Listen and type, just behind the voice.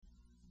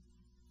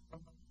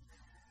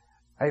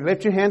Hey,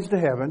 lift your hands to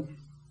heaven.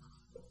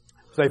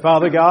 Say,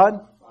 Father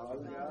God,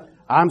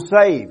 I'm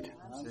saved.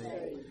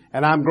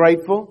 And I'm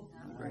grateful.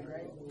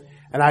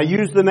 And I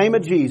use the name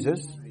of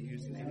Jesus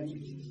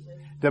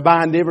to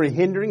bind every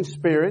hindering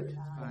spirit.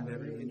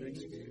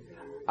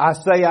 I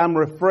say I'm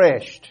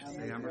refreshed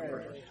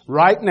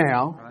right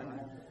now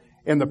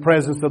in the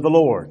presence of the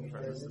Lord.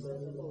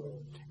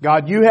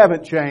 God, you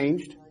haven't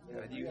changed.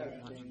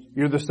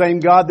 You're the same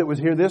God that was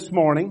here this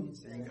morning.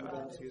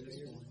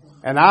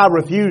 And I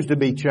refuse to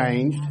be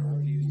changed.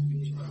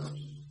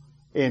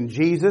 In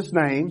Jesus'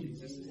 name,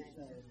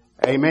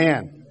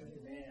 amen.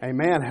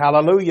 Amen.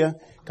 Hallelujah.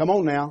 Come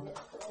on now.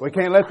 We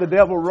can't let the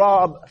devil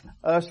rob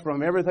us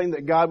from everything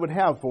that God would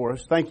have for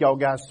us. Thank y'all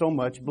guys so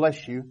much.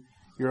 Bless you.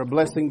 You're a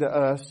blessing to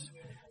us,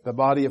 the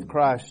body of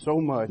Christ, so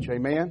much.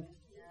 Amen.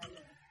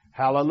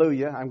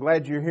 Hallelujah. I'm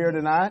glad you're here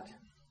tonight.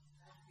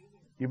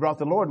 You brought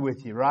the Lord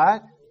with you,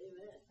 right?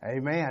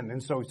 Amen.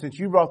 And so since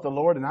you brought the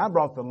Lord and I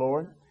brought the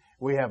Lord,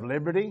 we have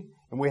liberty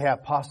and we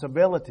have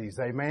possibilities.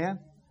 Amen.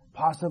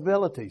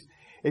 Possibilities.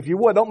 If you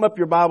would, open up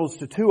your Bibles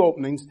to two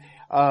openings,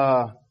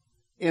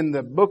 in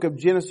the book of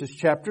Genesis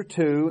chapter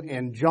 2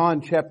 and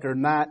John chapter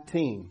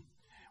 19.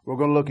 We're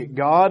going to look at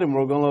God and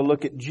we're going to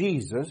look at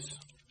Jesus.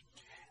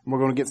 And we're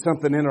going to get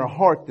something in our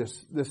heart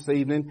this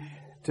evening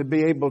to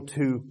be able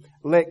to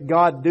let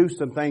God do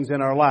some things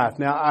in our life.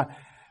 Now,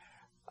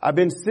 I've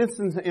been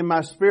sensing in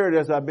my spirit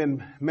as I've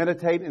been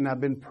meditating and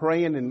I've been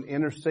praying and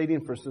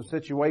interceding for some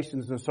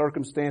situations and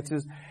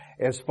circumstances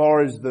as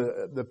far as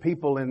the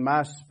people in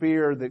my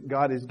sphere that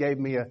God has gave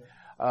me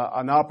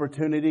an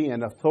opportunity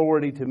and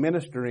authority to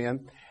minister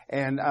in.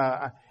 And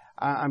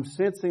I'm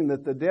sensing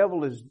that the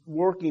devil is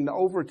working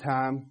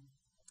overtime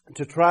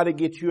to try to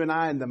get you and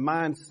I in the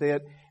mindset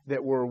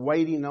that we're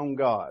waiting on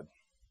God.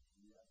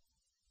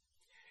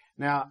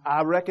 Now,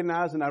 I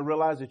recognize and I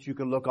realize that you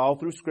can look all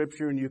through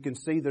Scripture and you can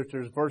see that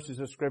there's verses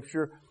of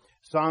Scripture.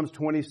 Psalms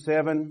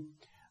 27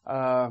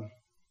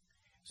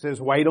 says,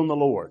 wait on the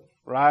Lord,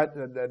 right?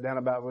 Down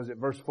about, was it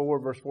verse 4,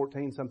 verse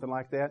 14, something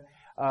like that?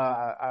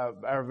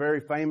 Our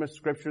very famous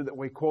Scripture that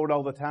we quote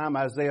all the time,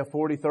 Isaiah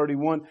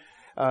 40:31,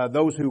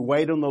 those who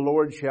wait on the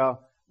Lord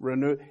shall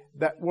renew.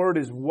 That word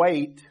is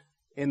wait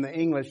in the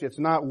English. It's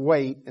not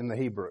wait in the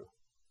Hebrew.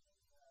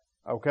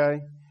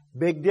 Okay?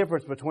 Big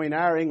difference between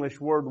our English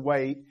word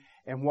wait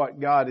and what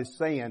God is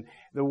saying.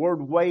 The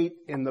word wait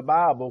in the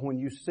Bible, when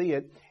you see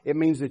it, it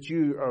means that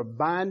you are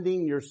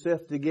binding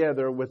yourself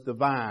together with the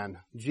vine,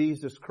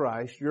 Jesus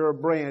Christ. You're a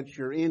branch,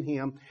 you're in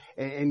Him,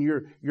 and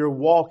you're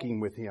walking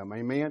with Him.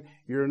 Amen?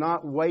 You're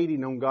not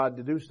waiting on God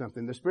to do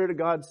something. The Spirit of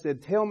God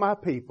said, tell my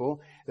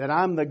people that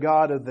I'm the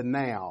God of the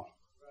now.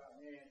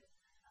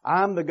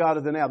 I'm the God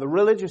of the now. The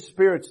religious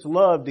spirits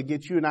love to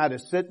get you and I to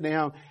sit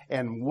down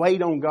and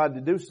wait on God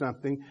to do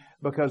something,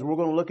 because we're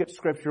going to look at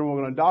Scripture and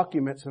we're going to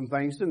document some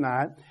things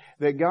tonight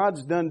that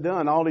God's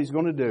done all He's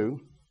going to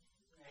do.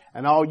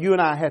 And all you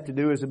and I have to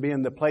do is to be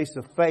in the place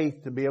of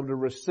faith to be able to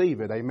receive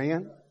it.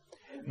 Amen?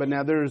 But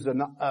now there's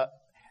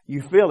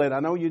you feel it.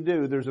 I know you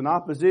do. There's an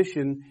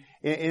opposition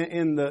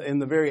in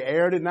the very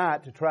air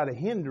tonight to try to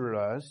hinder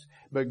us.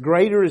 But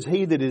greater is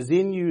He that is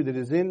in you that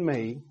is in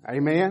me.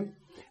 Amen?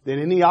 Than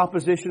any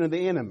opposition of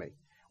the enemy.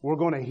 We're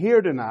going to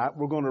hear tonight,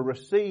 we're going to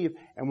receive,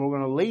 and we're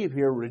going to leave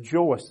here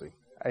rejoicing.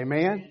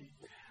 Amen?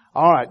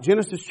 Alright,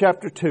 Genesis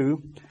chapter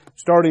 2,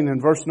 starting in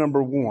verse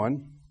number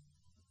 1,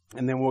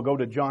 and then we'll go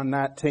to John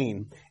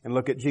 19 and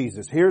look at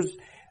Jesus. Here's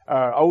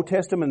our Old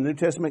Testament and New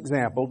Testament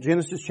example.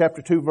 Genesis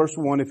chapter 2, verse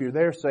 1. If you're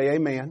there, say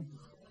amen.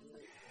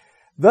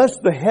 Thus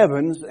the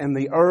heavens and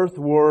the earth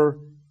were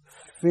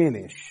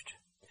finished,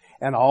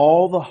 and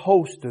all the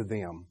host of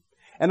them.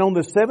 And on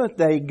the seventh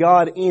day,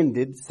 God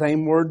ended,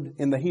 same word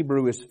in the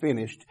Hebrew is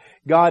finished.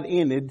 God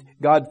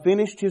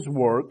finished His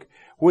work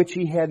which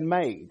He had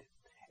made.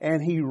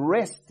 And He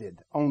rested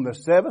on the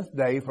seventh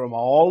day from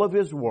all of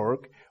His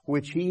work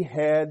which He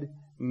had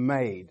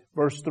made.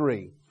 Verse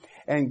 3.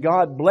 And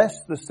God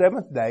blessed the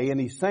seventh day and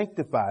He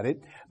sanctified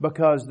it,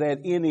 because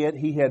that in it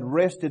He had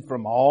rested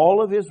from all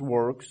of His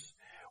works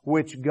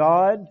which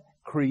God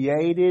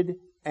created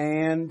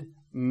and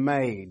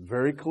made.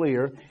 Very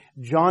clear.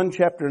 John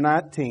chapter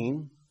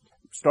 19,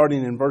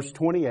 starting in verse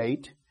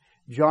 28.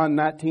 John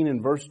 19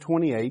 and verse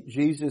 28.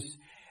 Jesus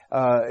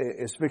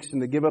is fixing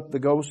to give up the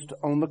ghost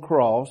on the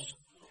cross.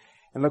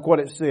 And look what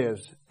it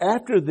says.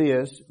 After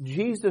this,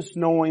 Jesus,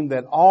 knowing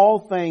that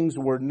all things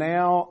were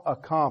now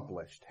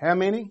accomplished. How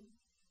many?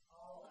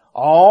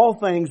 All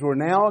things were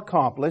now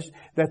accomplished,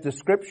 that the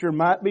Scripture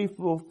might be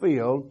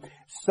fulfilled,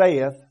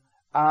 saith,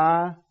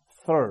 I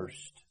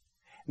thirst.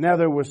 Now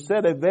there was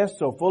set a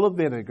vessel full of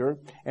vinegar,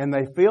 and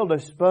they filled a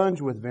sponge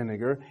with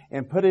vinegar,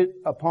 and put it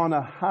upon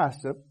a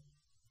hyssop.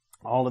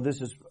 All of this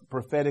is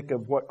prophetic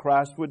of what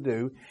Christ would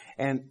do,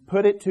 and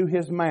put it to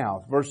His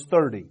mouth. Verse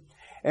 30.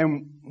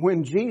 And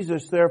when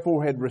Jesus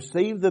therefore had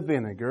received the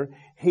vinegar,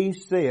 He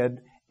said,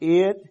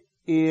 it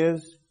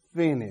is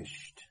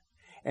finished.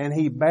 And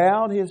He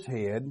bowed His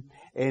head,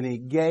 and He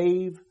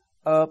gave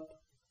up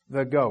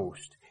the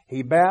ghost.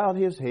 He bowed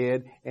His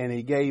head, and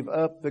He gave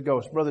up the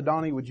ghost. Brother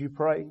Donnie, would you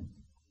pray?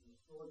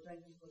 Lord,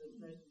 thank you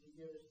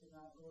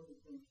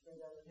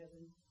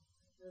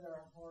let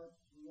our hearts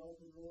be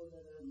open, Lord,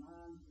 let our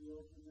minds be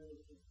open, let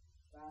us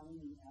find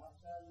any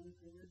outside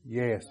interference.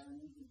 Yes.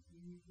 Any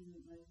confusion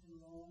that makes them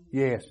wrong.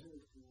 Yes.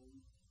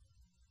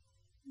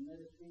 And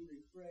let us be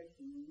refreshed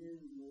and renewed,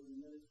 Lord,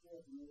 and let us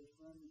step and let us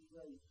run this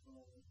race,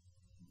 Father.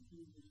 In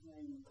Jesus'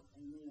 name,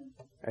 amen.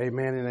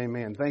 Amen and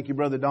amen. Thank you,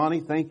 Brother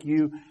Donnie. Thank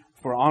you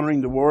for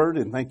honoring the Word,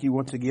 and thank you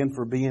once again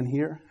for being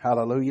here.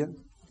 Hallelujah.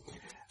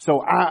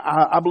 So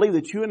I believe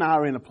that you and I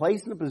are in a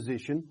place and a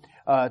position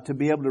to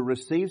be able to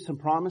receive some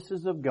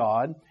promises of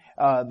God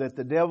that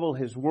the devil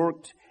has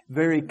worked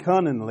very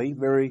cunningly,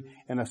 very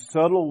in a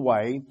subtle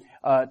way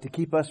to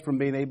keep us from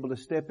being able to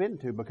step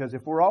into. Because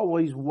if we're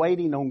always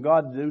waiting on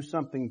God to do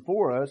something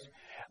for us,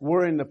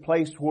 we're in the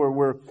place where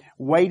we're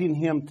waiting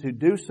Him to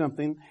do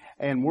something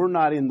and we're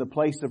not in the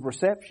place of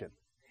reception.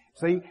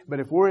 See, but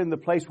if we're in the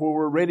place where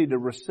we're ready to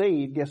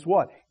receive, guess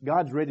what?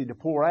 God's ready to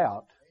pour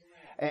out.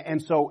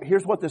 And so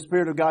here's what the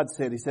Spirit of God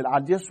said. He said,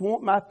 I just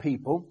want my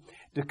people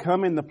to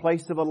come in the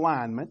place of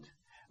alignment,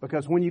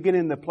 because when you get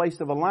in the place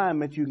of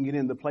alignment, you can get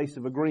in the place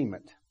of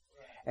agreement.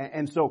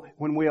 And so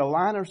when we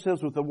align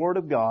ourselves with the Word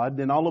of God,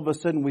 then all of a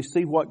sudden we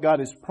see what God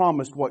has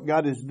promised, what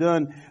God has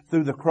done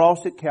through the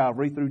cross at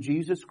Calvary, through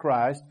Jesus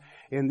Christ,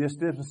 in this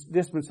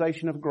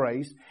dispensation of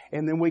grace,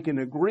 and then we can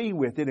agree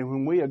with it. And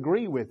when we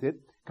agree with it,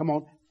 come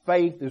on,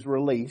 faith is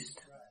released.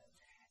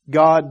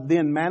 God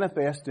then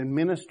manifests and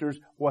ministers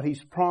what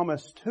He's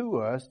promised to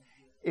us.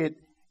 It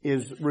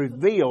is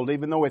revealed,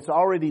 even though it's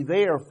already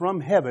there from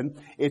heaven,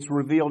 it's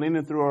revealed in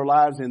and through our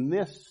lives in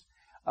this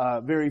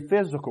very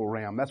physical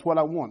realm. That's what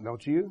I want,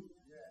 don't you?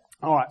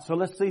 All right, so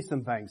let's see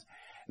some things.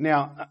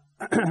 Now,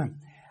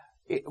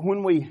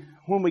 when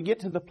we get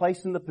to the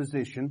place and the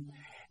position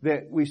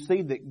that we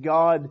see that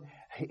God,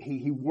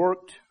 He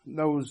worked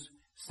those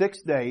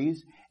 6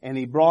 days, and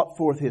He brought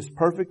forth His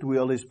perfect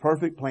will, His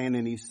perfect plan,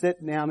 and He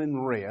sat down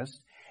and rest.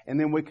 And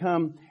then we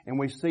come and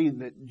we see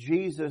that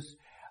Jesus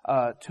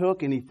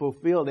took and He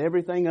fulfilled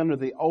everything under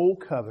the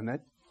old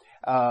covenant,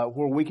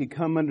 where we could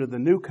come under the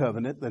new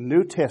covenant, the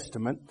New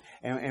Testament,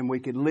 and we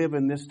could live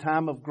in this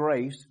time of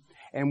grace.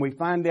 And we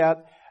find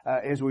out,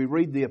 as we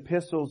read the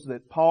epistles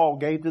that Paul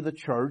gave to the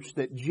church,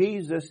 that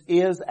Jesus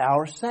is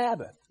our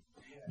Sabbath.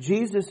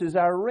 Jesus is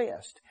our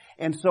rest.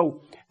 And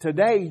so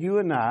today, you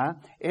and I,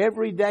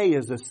 every day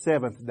is a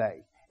seventh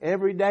day.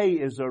 Every day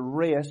is a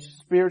rest,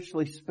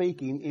 spiritually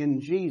speaking,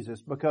 in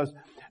Jesus, because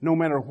no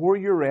matter where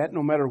you're at,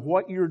 no matter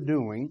what you're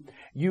doing,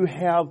 you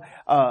have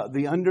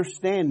the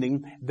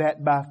understanding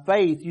that by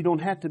faith, you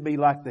don't have to be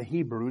like the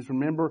Hebrews.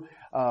 Remember,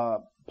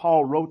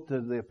 Paul wrote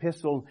the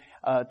epistle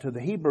to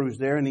the Hebrews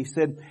there, and he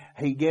said,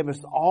 he gave us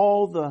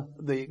all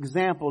the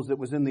examples that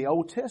was in the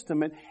Old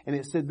Testament, and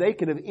it said they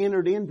could have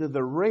entered into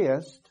the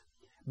rest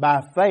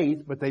by faith,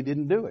 but they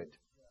didn't do it.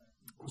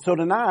 So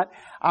tonight,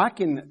 I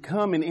can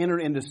come and enter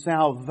into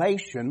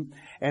salvation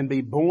and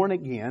be born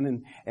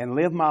again and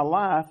live my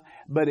life,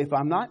 but if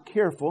I'm not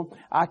careful,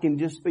 I can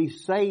just be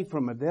saved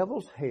from a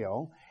devil's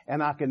hell,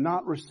 and I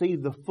cannot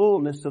receive the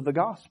fullness of the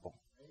gospel.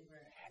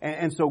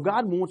 And so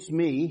God wants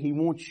me, He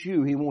wants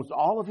you, He wants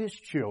all of His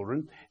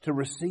children to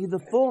receive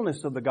the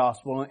fullness of the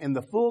gospel. And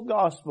the full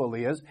gospel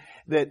is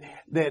that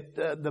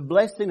the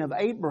blessing of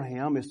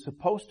Abraham is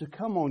supposed to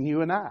come on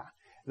you and I.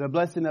 The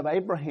blessing of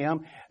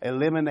Abraham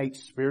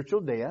eliminates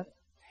spiritual death.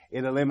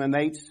 It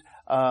eliminates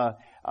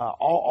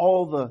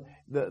all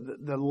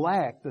the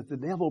lack that the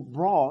devil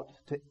brought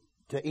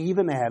to Eve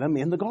and Adam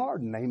in the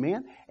garden.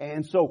 Amen?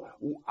 And so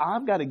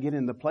I've got to get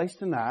in the place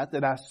tonight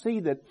that I see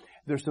that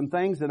there's some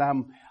things that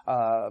I'm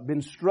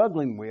been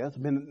struggling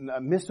with, been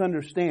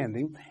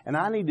misunderstanding, and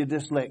I need to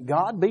just let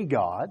God be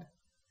God,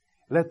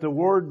 let the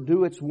Word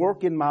do its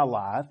work in my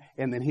life,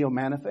 and then He'll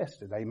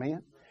manifest it.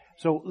 Amen?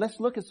 So let's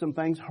look at some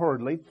things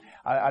hurriedly.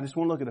 I just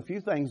want to look at a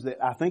few things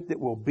that I think that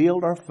will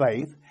build our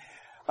faith.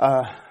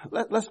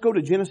 Let's go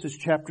to Genesis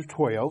chapter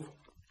 12.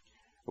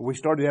 We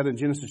started out in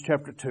Genesis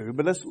chapter 2,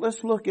 but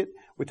let's look at,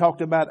 we talked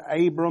about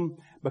Abram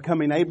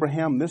becoming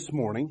Abraham this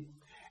morning,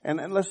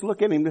 and let's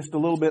look at him just a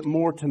little bit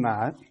more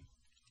tonight.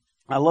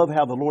 I love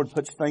how the Lord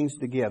puts things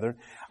together.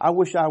 I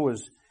wish I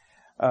was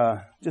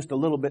just a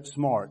little bit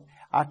smart.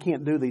 I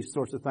can't do these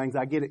sorts of things.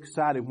 I get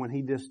excited when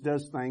He just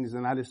does things,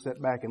 and I just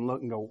sit back and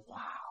look and go, wow,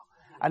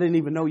 I didn't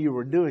even know you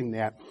were doing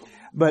that.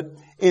 But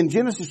in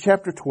Genesis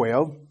chapter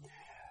 12,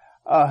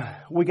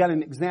 we got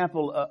an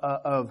example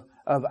of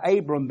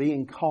Abram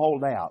being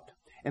called out.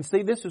 And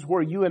see, this is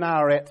where you and I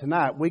are at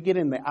tonight. We get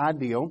in the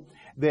ideal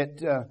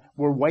that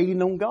we're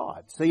waiting on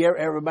God. See,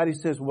 everybody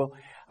says, well,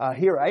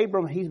 here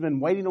Abram, he's been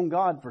waiting on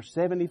God for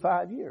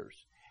 75 years.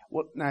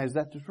 Well, now, is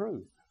that the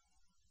truth?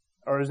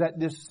 Or is that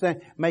just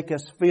make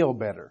us feel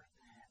better?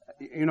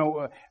 You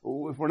know,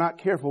 if we're not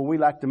careful, we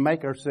like to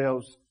make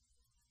ourselves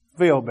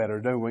feel better,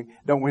 don't we?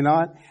 Don't we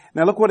not?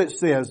 Now look what it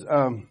says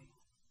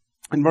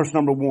in verse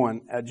number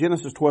 1,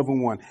 Genesis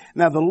 12:1.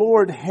 Now the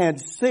Lord had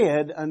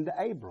said unto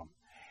Abram.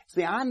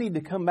 See, I need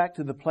to come back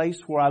to the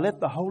place where I let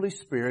the Holy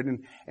Spirit,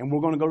 and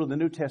we're going to go to the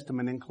New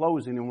Testament in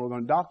closing, and we're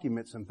going to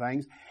document some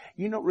things.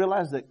 You don't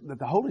realize that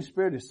the Holy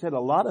Spirit has said a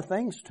lot of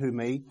things to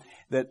me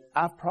that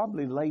I've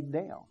probably laid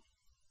down.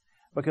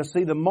 Because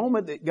see, the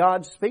moment that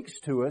God speaks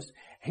to us,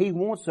 He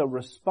wants a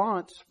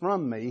response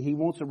from me. He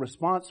wants a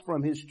response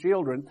from His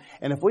children.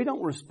 And if we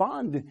don't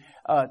respond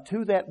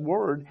to that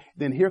word,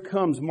 then here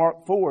comes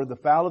Mark 4, the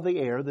fowl of the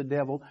air, the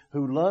devil,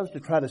 who loves to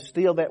try to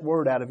steal that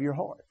word out of your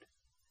heart.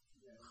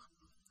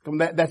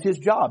 That's his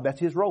job. That's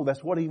his role.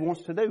 That's what he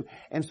wants to do.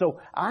 And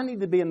so I need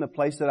to be in the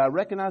place that I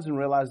recognize and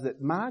realize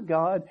that my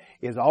God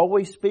is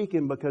always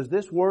speaking, because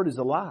this word is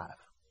alive.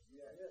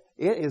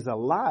 It is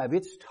alive.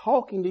 It's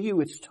talking to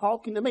you. It's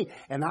talking to me.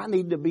 And I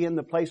need to be in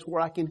the place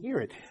where I can hear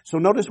it. So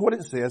notice what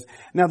it says.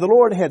 Now the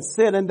Lord had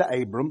said unto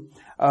Abram,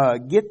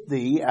 get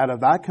thee out of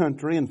thy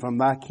country and from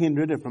thy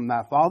kindred and from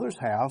thy father's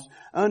house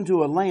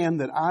unto a land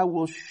that I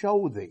will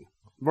show thee.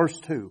 Verse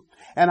 2.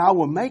 And I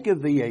will make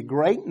of thee a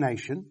great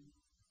nation,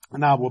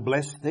 and I will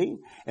bless thee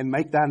and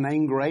make thy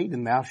name great,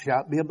 and thou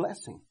shalt be a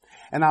blessing.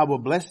 And I will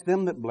bless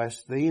them that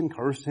bless thee, and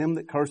curse him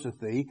that curseth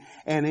thee.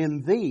 And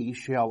in thee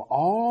shall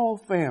all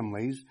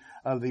families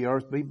of the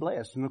earth be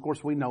blessed. And of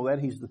course we know that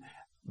he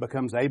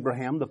becomes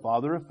Abraham, the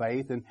father of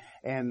faith,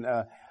 and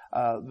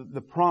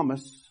the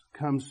promise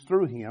comes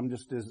through him,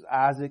 just as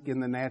Isaac in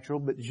the natural,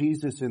 but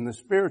Jesus in the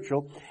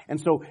spiritual. And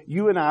so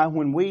you and I,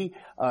 when we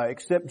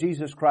accept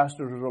Jesus Christ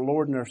as our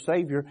Lord and our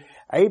Savior,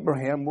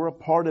 Abraham, we're a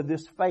part of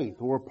this faith.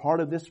 We're a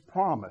part of this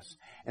promise.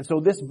 And so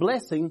this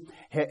blessing,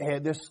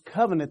 this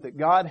covenant that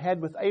God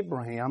had with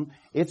Abraham,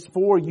 it's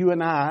for you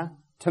and I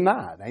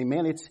tonight.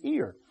 Amen. It's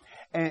here.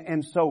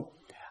 And so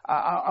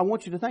I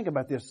want you to think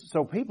about this.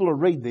 So people will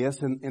read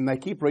this, and they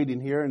keep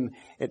reading here, and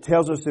it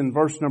tells us in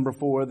verse number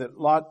 4 that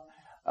Lot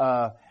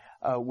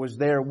was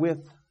there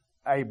with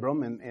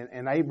Abram,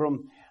 and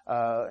Abram,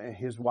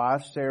 his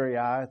wife Sarai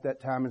at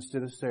that time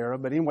instead of Sarah.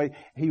 But anyway,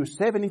 he was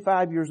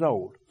 75 years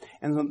old.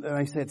 And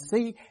they said,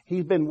 see,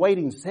 he's been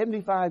waiting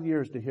 75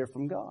 years to hear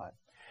from God.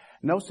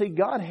 No, see,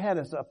 God had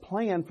us a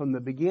plan from the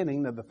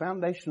beginning of the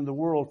foundation of the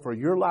world for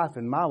your life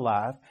and my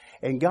life.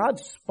 And God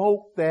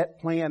spoke that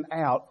plan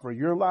out for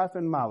your life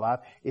and my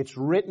life. It's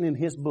written in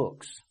His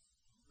books.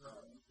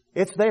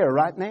 It's there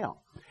right now.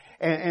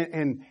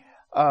 And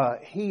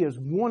He is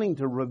wanting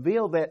to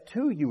reveal that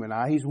to you and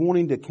I. He's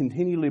wanting to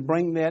continually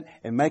bring that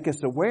and make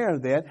us aware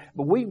of that.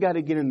 But we've got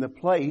to get in the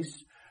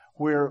place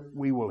where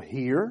we will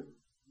hear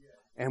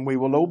and we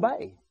will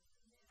obey.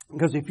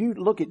 Because if you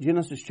look at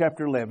Genesis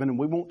chapter 11, and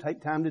we won't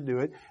take time to do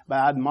it, but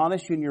I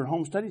admonish you in your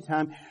home study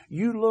time,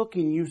 you look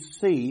and you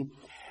see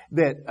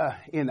that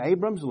in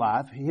Abram's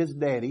life, his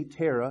daddy,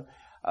 Terah,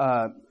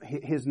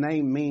 his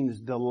name means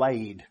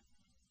delayed.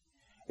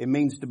 It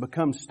means to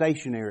become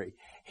stationary.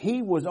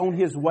 He was on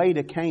his way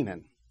to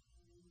Canaan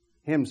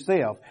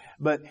himself,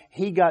 but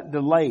he got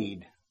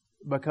delayed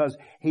because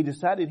he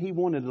decided he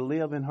wanted to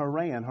live in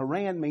Haran.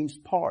 Haran means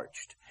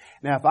parched.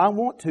 Now, if I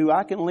want to,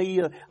 I can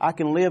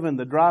live in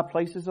the dry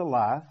places of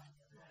life,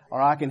 or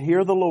I can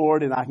hear the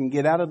Lord and I can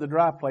get out of the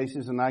dry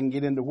places and I can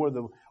get into where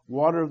the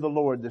water of the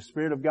Lord, the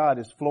Spirit of God,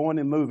 is flowing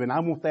and moving.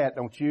 I want that,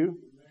 don't you?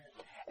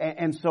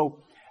 And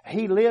so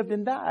he lived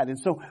and died. And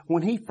so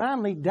when he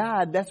finally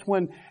died, that's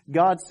when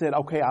God said,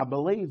 okay, I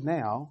believe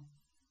now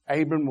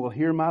Abram will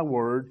hear my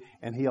word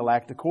and he'll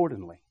act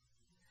accordingly.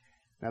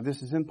 Now,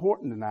 this is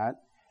important tonight.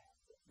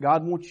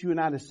 God wants you and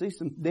I to see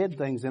some dead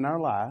things in our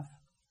life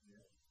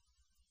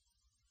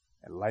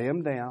and lay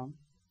them down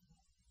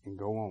and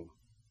go on.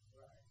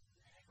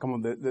 Come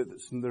on,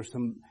 there's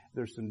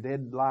some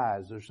dead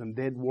lies. There's some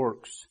dead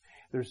works.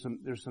 There's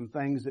some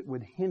things that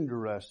would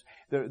hinder us.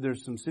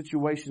 There's some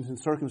situations and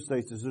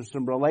circumstances. There's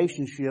some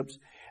relationships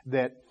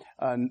that,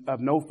 of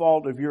no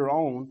fault of your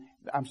own,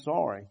 I'm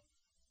sorry.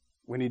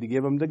 We need to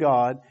give them to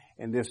God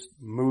and just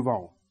move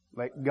on.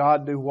 Let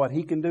God do what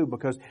He can do,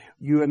 because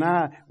you and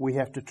I, we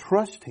have to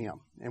trust Him,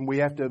 and we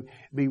have to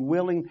be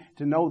willing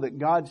to know that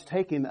God's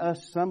taking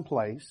us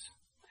someplace,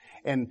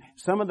 and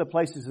some of the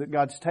places that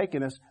God's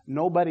taken us,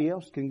 nobody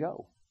else can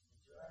go.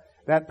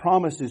 That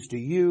promise is to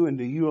you and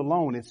to you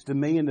alone. It's to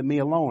me and to me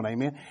alone.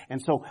 Amen.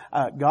 And so,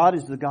 God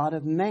is the God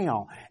of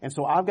now. And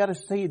so I've got to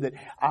see that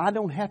I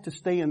don't have to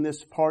stay in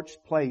this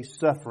parched place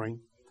suffering.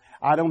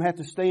 I don't have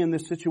to stay in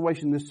this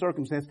situation, this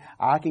circumstance.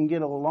 I can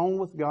get along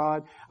with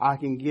God. I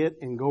can get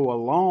and go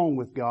along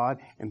with God,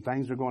 and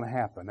things are going to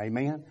happen.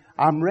 Amen.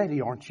 I'm ready,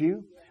 aren't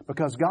you?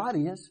 Because God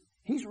is.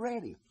 He's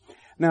ready.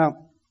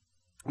 Now,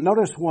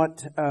 notice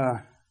what,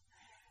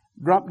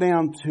 drop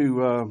down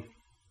to,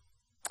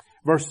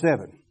 verse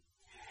 7.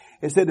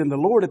 It said, and the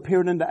Lord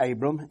appeared unto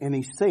Abram, and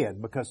He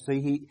said, because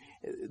see,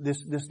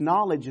 this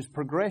knowledge is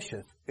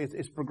progressive.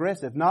 It's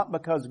progressive, not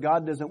because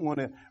God doesn't want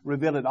to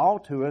reveal it all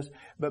to us,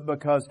 but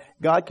because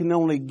God can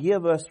only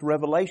give us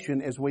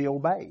revelation as we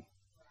obey.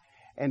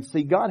 And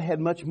see, God had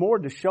much more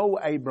to show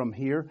Abram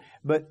here,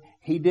 but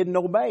he didn't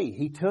obey.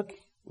 He took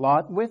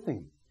Lot with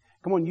him.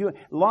 Come on,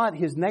 Lot,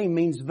 his name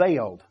means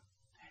veiled.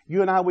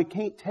 You and I, we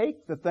can't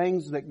take the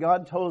things that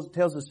God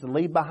tells us to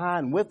leave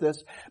behind with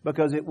us,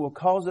 because it will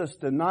cause us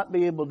to not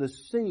be able to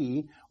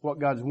see what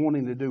God's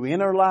wanting to do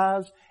in our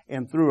lives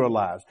and through our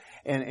lives.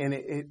 And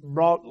it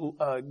brought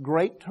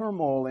great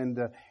turmoil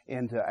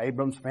into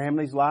Abram's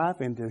family's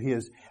life, into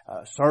his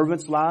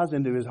servants' lives,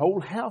 into his whole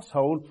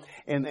household.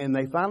 And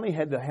they finally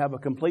had to have a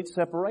complete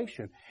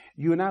separation.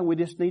 You and I, we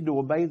just need to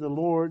obey the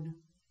Lord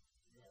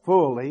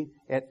fully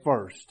at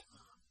first.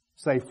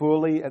 Say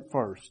fully at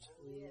first.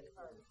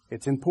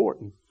 It's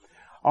important.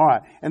 All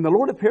right. And the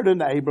Lord appeared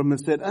unto Abram and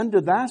said,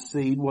 unto thy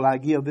seed will I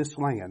give this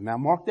land. Now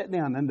mark that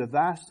down. Unto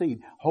thy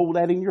seed. Hold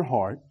that in your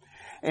heart.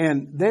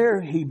 And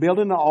there he built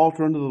an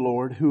altar unto the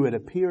Lord who had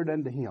appeared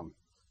unto him.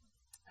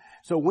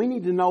 So we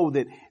need to know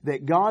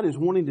that God is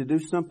wanting to do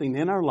something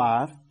in our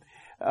life,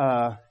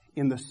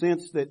 in the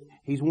sense that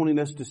He's wanting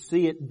us to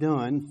see it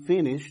done,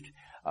 finished,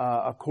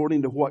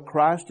 according to what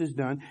Christ has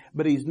done.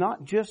 But He's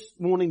not just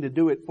wanting to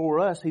do it for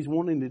us. He's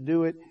wanting to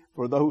do it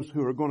for those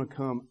who are going to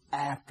come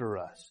after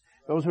us.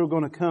 Those who are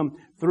going to come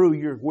through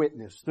your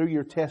witness, through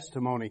your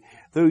testimony,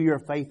 through your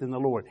faith in the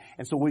Lord.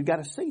 And so we've got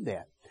to see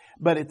that.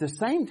 But at the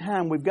same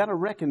time, we've got to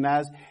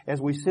recognize,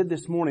 as we said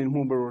this morning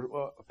when we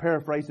were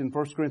paraphrasing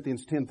 1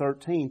 Corinthians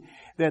 10:13,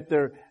 that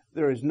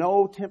there is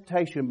no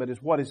temptation, but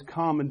it's what is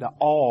common to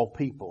all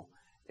people.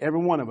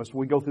 Every one of us,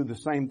 we go through the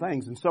same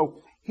things. And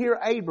so here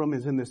Abram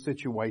is in this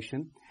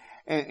situation,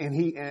 and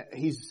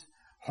he's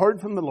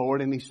heard from the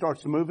Lord, and he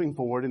starts moving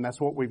forward, and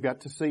that's what we've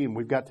got to see and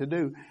we've got to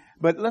do.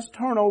 But let's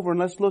turn over and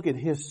let's look at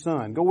his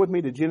son. Go with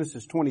me to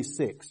Genesis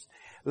 26.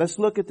 Let's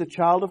look at the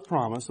child of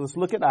promise. Let's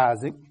look at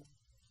Isaac.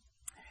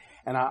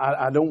 And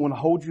I don't want to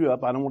hold you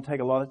up. I don't want to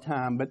take a lot of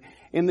time. But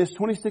in this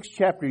 26th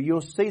chapter, you'll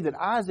see that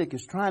Isaac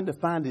is trying to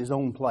find his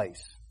own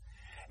place.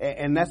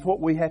 And that's what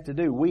we have to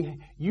do.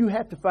 You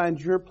have to find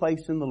your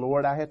place in the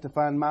Lord. I have to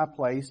find my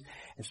place,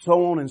 and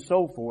so on and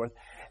so forth.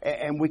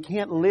 And we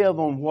can't live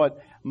on what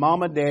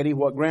mama, daddy,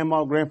 what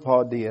grandma,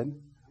 grandpa did.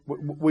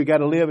 We got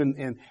to live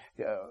in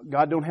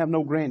God don't have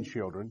no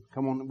grandchildren.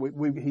 Come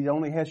on, He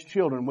only has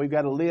children. We've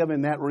got to live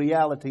in that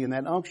reality and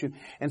that unction.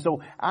 And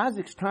so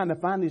Isaac's trying to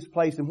find his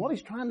place, and what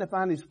he's trying to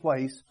find his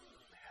place,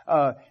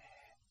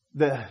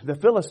 the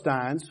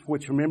Philistines,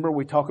 which remember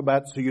we talk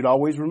about, so you'd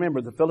always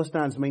remember, the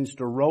Philistines means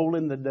to roll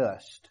in the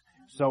dust.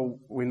 So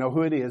we know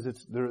who it is.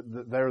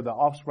 They're the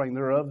offspring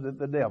thereof,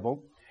 the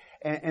devil.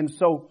 And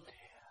so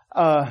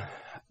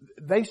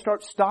they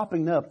start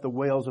stopping up the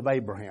wells of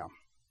Abraham.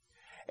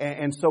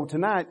 And so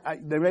tonight,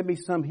 there may be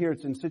some here,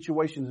 it's in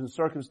situations and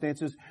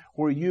circumstances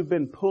where you've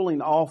been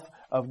pulling off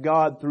of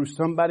God through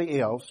somebody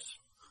else.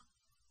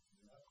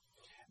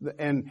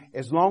 And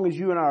as long as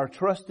you and I are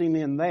trusting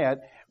in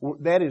that,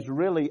 that is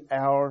really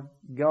our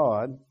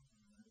God.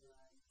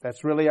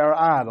 That's really our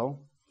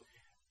idol.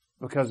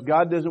 Because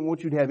God doesn't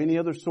want you to have any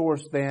other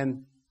source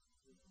than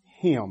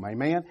Him.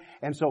 Amen?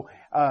 And so,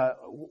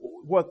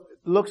 what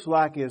looks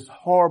like is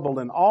horrible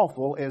and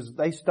awful as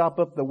they stop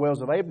up the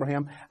wells of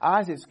Abraham,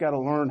 Isaac's got to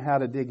learn how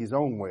to dig his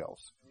own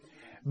wells.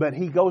 But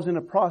he goes in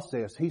a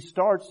process. He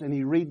starts and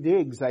he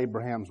redigs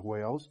Abraham's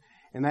wells,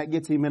 and that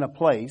gets him in a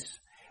place.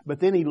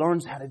 But then he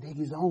learns how to dig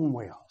his own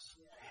wells.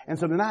 And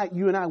so tonight,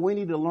 you and I, we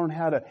need to learn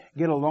how to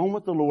get along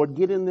with the Lord,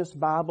 get in this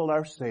Bible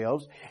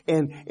ourselves,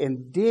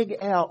 and dig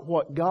out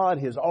what God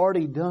has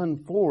already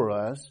done for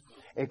us,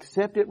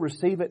 accept it,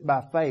 receive it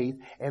by faith,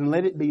 and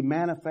let it be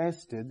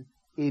manifested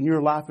in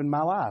your life and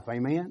my life.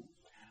 Amen?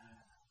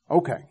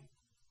 Okay.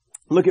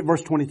 Look at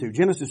verse 22.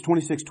 Genesis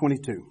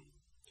 26:22.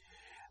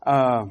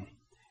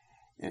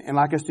 And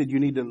like I said, you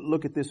need to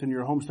look at this in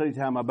your home study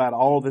time about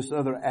all this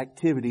other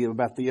activity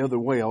about the other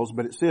wells.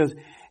 But it says,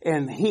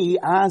 and he,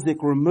 Isaac,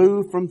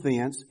 removed from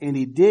thence, and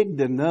he digged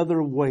another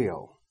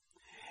well.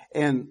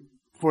 And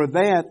for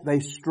that they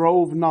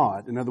strove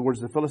not. In other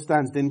words, the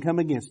Philistines didn't come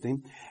against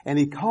him. And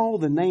he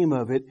called the name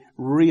of it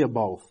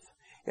Rehoboth.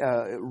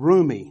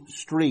 Roomy,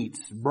 streets,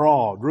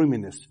 broad,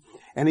 roominess.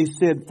 And he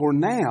said, for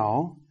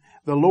now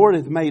the Lord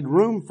hath made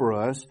room for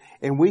us,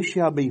 and we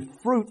shall be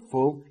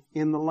fruitful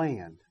in the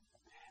land.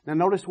 Now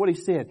notice what he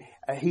said.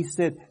 He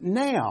said,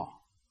 now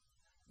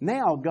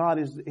God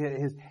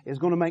is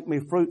going to make me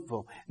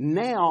fruitful.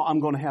 Now I'm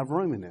going to have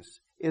roominess.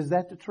 Is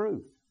that the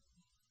truth?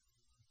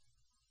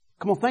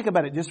 Come on, think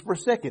about it just for a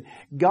second.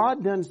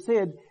 God done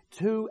said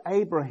to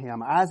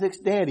Abraham, Isaac's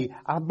daddy,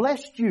 I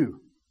blessed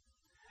you.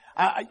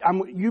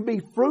 You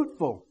be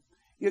fruitful.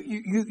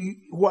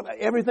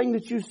 Everything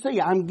that you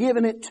see, I'm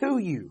giving it to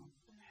you.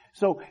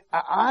 So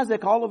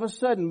Isaac, all of a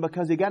sudden,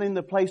 because he got in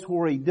the place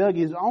where he dug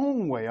his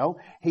own well,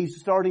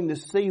 he's starting to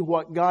see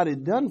what God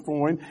had done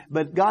for him.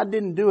 But God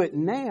didn't do it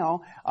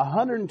now.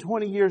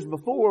 120 years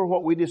before,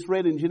 what we just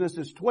read in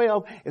Genesis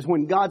 12 is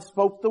when God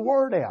spoke the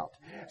word out.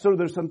 So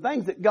there's some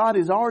things that God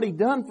has already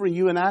done for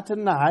you and I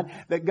tonight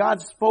that God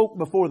spoke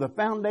before the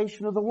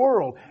foundation of the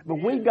world.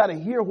 But we've got to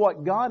hear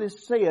what God has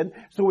said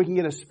so we can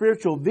get a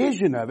spiritual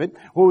vision of it,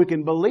 where we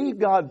can believe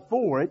God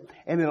for it,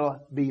 and it'll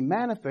be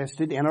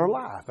manifested in our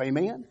life.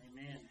 Amen?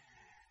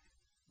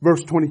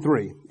 Verse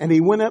 23, and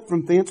he went up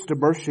from thence to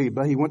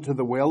Beersheba. He went to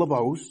the well of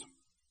Os,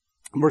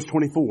 Verse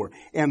 24,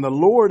 and the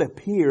Lord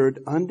appeared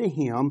unto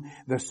him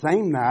the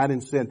same night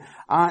and said,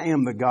 I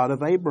am the God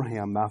of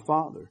Abraham thy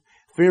father.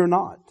 Fear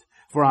not,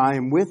 for I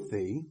am with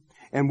thee,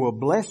 and will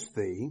bless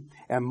thee,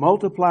 and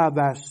multiply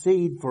thy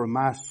seed for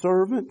my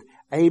servant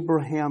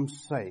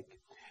Abraham's sake.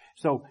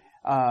 So,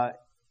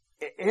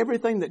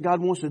 everything that God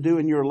wants to do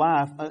in your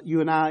life,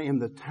 you and I in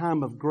the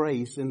time of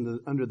grace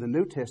under the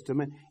New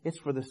Testament, it's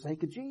for the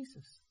sake of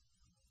Jesus.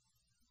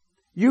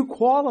 You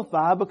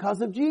qualify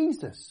because of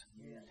Jesus.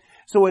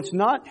 So it's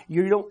not,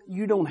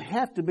 you don't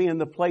have to be in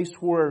the place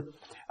where,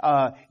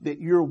 that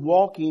you're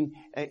walking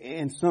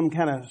in some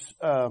kind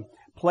of,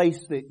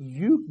 place that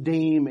you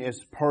deem as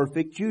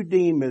perfect, you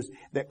deem as,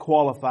 that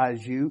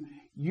qualifies you.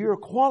 You're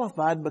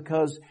qualified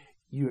because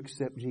you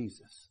accept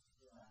Jesus.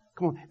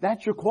 Come on,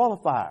 that's your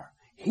qualifier.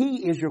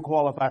 He is your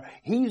qualifier.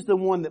 He's the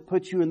one that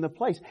puts you in the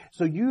place.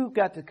 So you've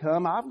got to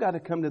come, I've got to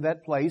come to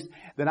that place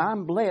that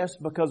I'm blessed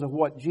because of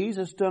what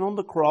Jesus done on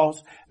the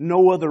cross,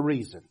 no other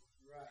reason.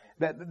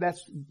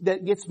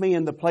 That gets me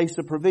in the place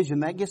of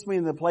provision. That gets me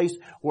in the place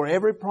where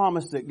every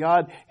promise that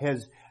God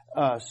has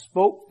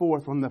spoke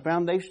forth from the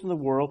foundation of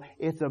the world,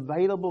 it's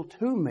available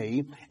to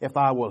me. If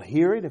I will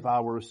hear it, if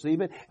I will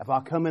receive it, if I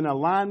come in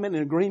alignment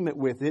and agreement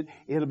with it,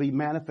 it'll be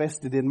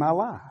manifested in my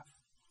life.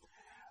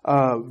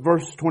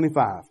 Verse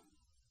 25.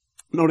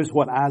 Notice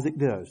what Isaac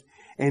does.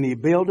 And he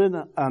builded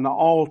an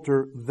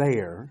altar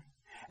there,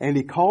 and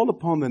he called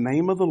upon the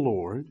name of the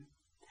Lord,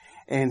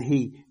 and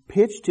he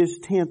pitched his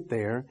tent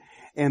there,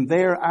 and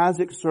there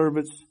Isaac's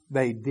servants,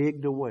 they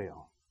digged a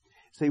well.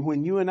 See,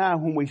 when you and I,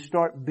 when we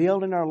start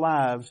building our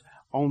lives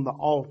on the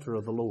altar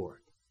of the Lord,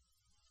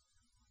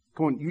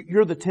 come on,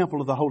 you're the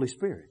temple of the Holy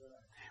Spirit.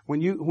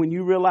 When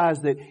you realize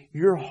that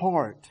your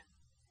heart,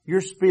 your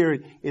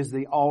spirit is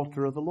the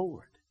altar of the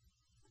Lord.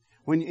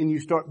 And you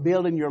start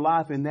building your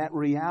life in that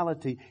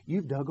reality,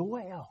 you've dug a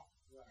well.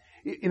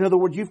 In other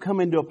words, you've come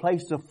into a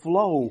place of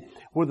flow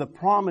where the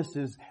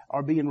promises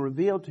are being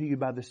revealed to you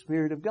by the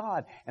Spirit of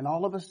God. And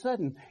all of a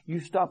sudden,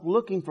 you stop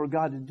looking for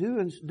God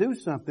to do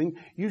something.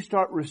 You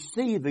start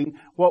receiving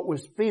what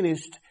was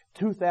finished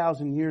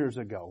 2,000 years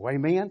ago.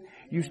 Amen?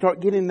 You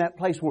start getting in that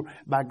place where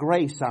by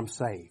grace I'm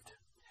saved.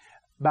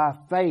 By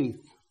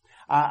faith,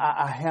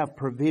 I have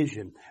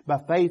provision. By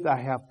faith, I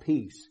have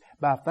peace.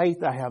 By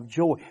faith I have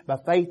joy. By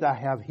faith I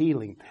have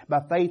healing.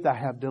 By faith I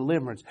have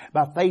deliverance.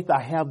 By faith I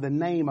have the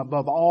name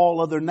above all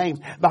other names.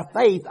 By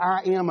faith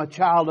I am a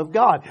child of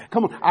God.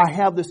 Come on, I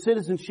have the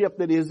citizenship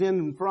that is in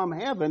and from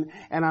heaven,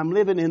 and I'm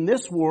living in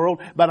this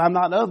world, but I'm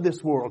not of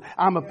this world.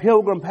 I'm a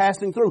pilgrim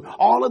passing through.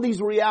 All of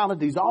these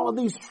realities, all of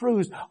these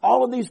truths,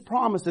 all of these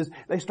promises,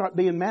 they start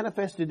being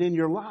manifested in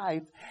your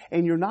life,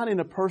 and you're not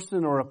in a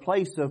person or a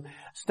place of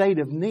state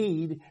of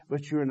need,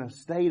 but you're in a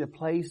state, a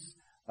place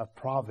of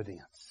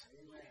providence.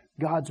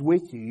 God's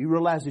with you. You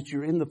realize that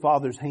you're in the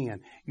Father's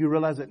hand. You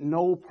realize that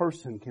no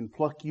person can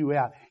pluck you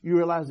out. You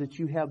realize that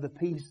you have the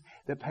peace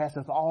that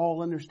passeth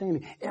all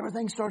understanding.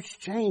 Everything starts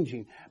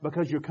changing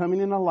because you're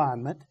coming in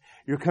alignment.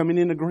 You're coming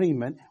in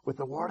agreement with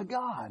the Word of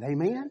God.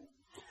 Amen?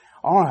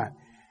 All right.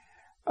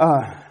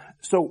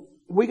 So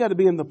we got to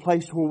be in the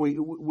place where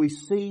we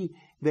see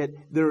that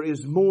there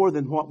is more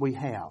than what we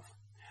have.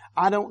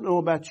 I don't know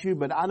about you,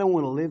 but I don't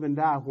want to live and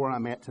die where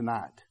I'm at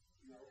tonight.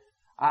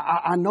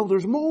 I know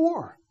there's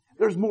more.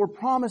 There's more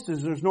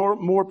promises. There's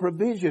more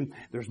provision.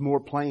 There's more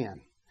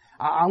plan.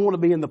 I want to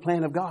be in the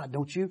plan of God,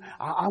 don't you?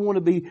 I want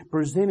to be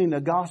presenting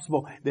a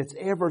gospel that's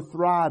ever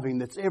thriving,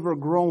 that's ever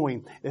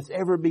growing, that's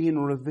ever being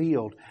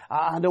revealed.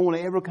 I don't want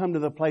to ever come to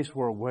the place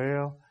where,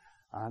 well,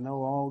 I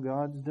know all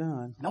God's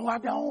done. No, I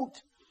don't.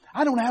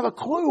 I don't have a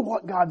clue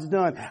what God's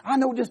done. I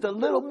know just a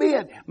little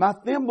bit. My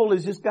thimble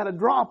has just got a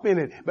drop in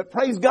it. But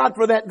praise God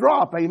for that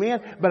drop,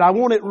 amen? But I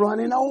want it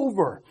running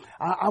over.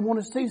 I want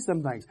to see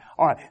some things.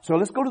 All right, so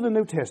let's go to the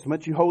New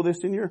Testament. You hold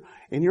this in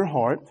your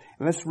heart.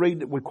 And let's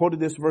read, we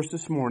quoted this verse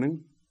this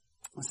morning.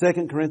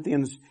 2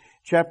 Corinthians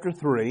chapter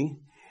 3.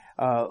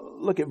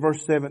 Look at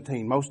verse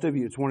 17. Most of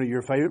you, it's one of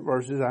your favorite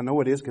verses. I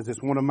know it is because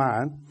it's one of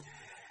mine.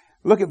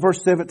 Look at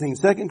verse 17,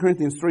 2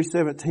 Corinthians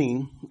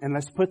 3:17, and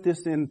let's put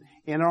this in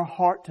our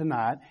heart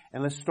tonight,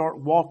 and let's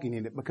start walking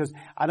in it, because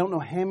I don't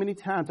know how many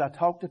times I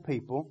talk to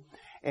people,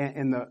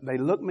 and they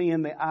look me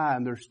in the eye,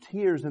 and there's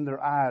tears in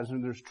their eyes,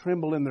 and there's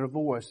tremble in their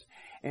voice,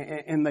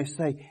 and they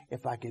say,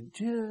 if I could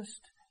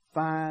just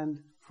find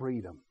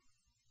freedom.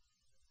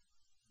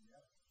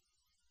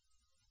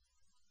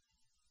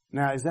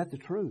 Now, is that the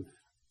truth?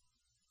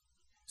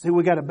 See,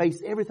 we got to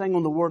base everything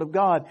on the Word of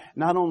God,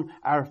 not on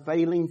our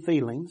failing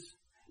feelings,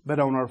 but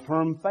on our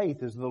firm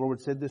faith, as the Lord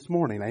said this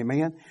morning.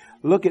 Amen.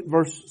 Look at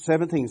verse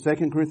 17,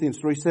 2 Corinthians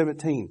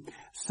 3:17.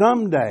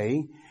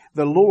 Someday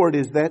the Lord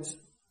is the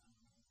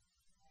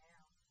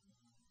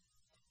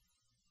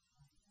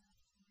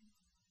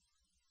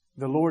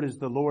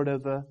Lord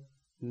of the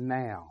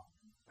now.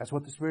 That's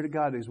what the Spirit of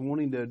God is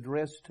wanting to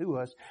address to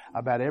us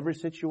about every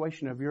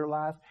situation of your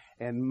life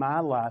and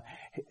my life.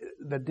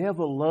 The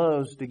devil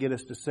loves to get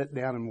us to sit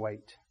down and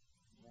wait.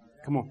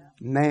 Come on.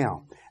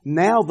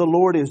 Now the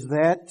Lord is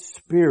that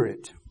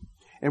Spirit.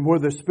 And where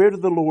the Spirit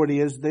of the Lord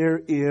is,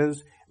 there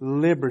is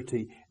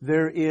liberty.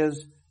 There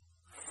is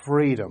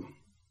freedom.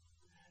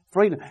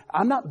 Freedom.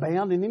 I'm not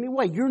bound in any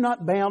way. You're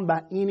not bound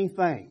by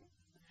anything.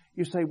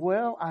 You say,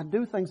 well, I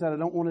do things that I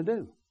don't want to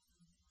do.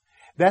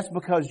 That's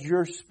because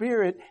your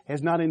spirit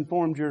has not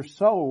informed your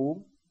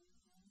soul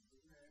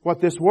what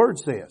this word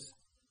says.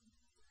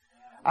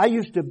 I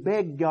used to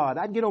beg God.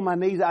 I'd get on my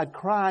knees, I'd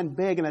cry and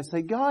beg, and I'd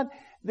say, God,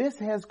 this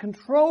has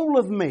control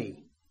of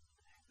me.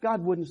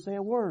 God wouldn't say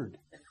a word.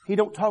 He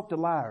don't talk to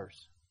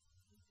liars.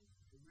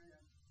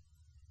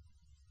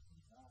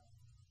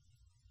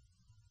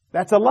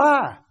 That's a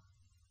lie.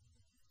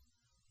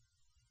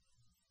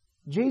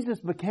 Jesus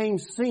became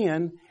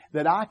sin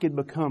that I could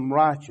become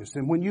righteous.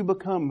 And when you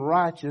become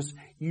righteous,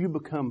 you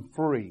become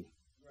free.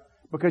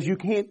 Because you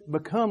can't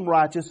become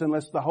righteous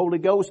unless the Holy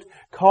Ghost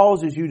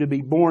causes you to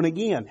be born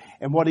again.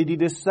 And what did He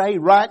just say?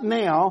 Right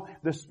now,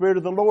 the Spirit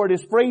of the Lord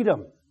is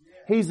freedom.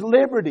 He's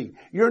liberty.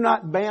 You're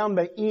not bound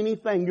by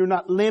anything. You're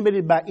not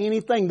limited by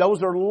anything.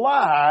 Those are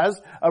lies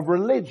of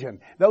religion.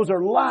 Those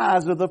are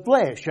lies of the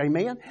flesh.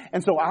 Amen?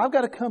 And so I've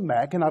got to come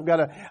back and I've got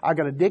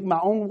to dig my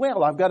own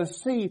well. I've got to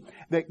see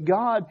that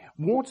God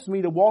wants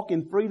me to walk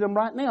in freedom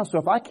right now. So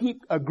if I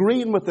keep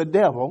agreeing with the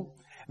devil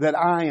that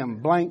I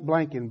am blank,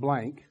 blank, and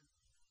blank,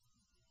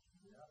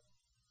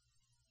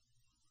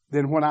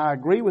 then when I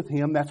agree with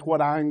him, that's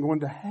what I'm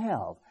going to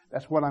have.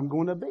 That's what I'm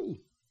going to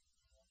be.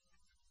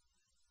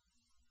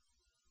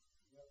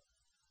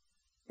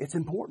 It's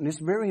important.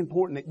 It's very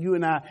important that you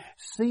and I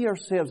see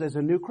ourselves as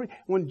a new creature.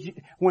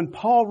 When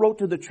Paul wrote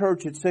to the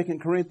church at 2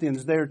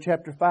 Corinthians there,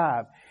 chapter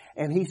 5,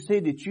 and he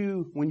said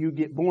that when you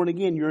get born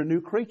again, you're a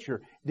new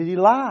creature. Did he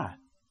lie?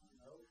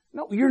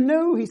 No, you're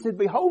new. He said,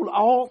 behold,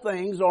 all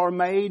things are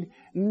made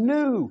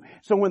new.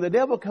 So when the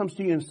devil comes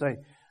to you and say,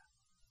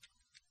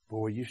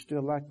 boy, you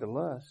still like to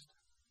lust.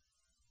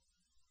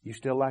 You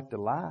still like to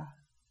lie.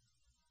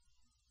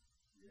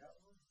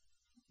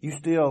 You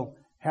still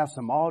have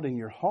some odd in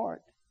your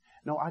heart.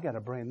 No, I got a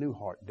brand new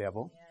heart,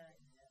 devil.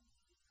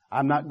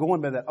 I'm not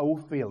going by that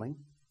old feeling.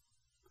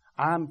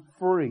 I'm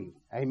free.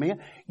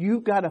 Amen.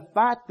 You've got to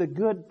fight the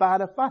good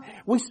fight of fight.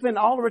 We spend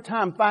all of our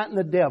time fighting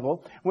the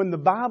devil when the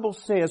Bible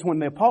says, when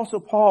the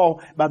Apostle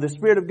Paul, by the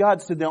Spirit of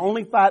God, said the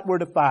only fight we're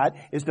to fight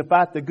is to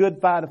fight the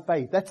good fight of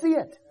faith. That's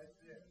it.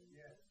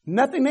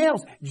 Nothing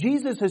else.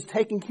 Jesus has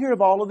taken care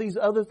of all of these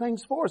other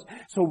things for us.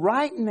 So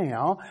right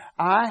now,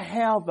 I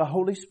have the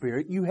Holy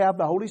Spirit. You have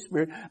the Holy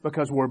Spirit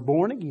because we're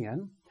born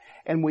again.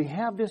 And we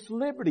have this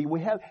liberty.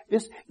 We have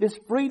this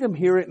freedom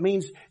here. It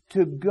means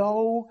to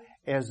go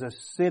as a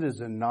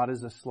citizen, not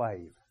as a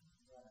slave.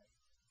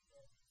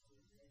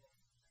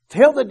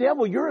 Tell the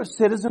devil you're a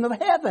citizen of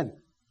heaven.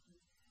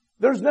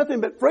 There's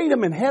nothing but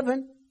freedom in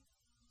heaven.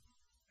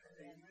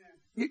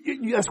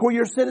 That's where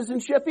your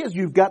citizenship is.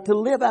 You've got to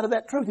live out of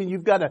that truth, and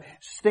you've got to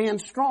stand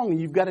strong,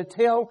 and you've got to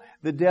tell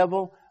the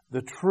devil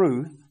the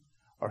truth,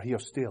 or he'll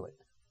steal it.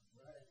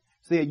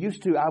 See,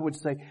 I would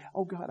say,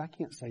 oh God, I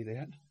can't say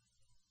that.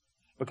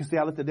 Because see,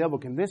 I let the devil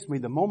convince me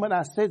the moment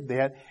I said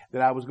that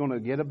I was going to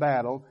get a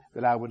battle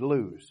that I would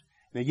lose.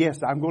 Now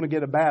yes, I'm going to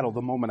get a battle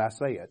the moment I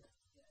say it.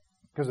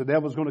 Because the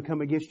devil's going to come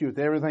against you with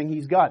everything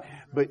he's got.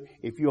 But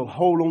if you'll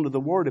hold on to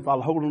the Word, if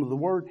I'll hold on to the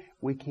Word,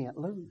 we can't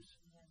lose.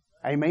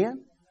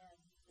 Amen?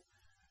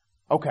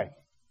 Okay.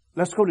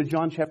 Let's go to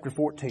John chapter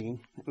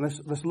 14.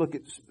 Let's look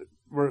at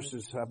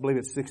verses, I believe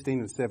it's 16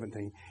 and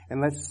 17.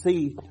 And let's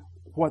see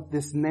what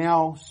this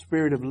now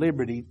Spirit of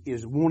liberty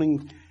is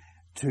wanting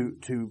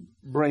to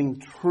bring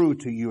true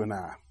to you and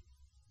I.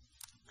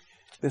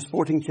 This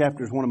 14th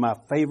chapter is one of my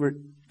favorite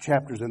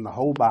chapters in the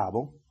whole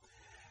Bible.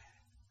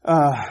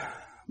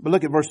 But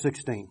look at verse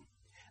 16.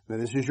 Now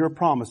this is your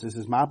promise. This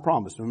is my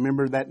promise.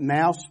 Remember that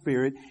now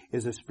Spirit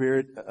is a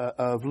Spirit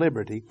of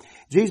liberty.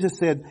 Jesus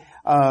said,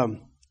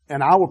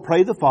 and I will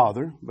pray the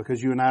Father,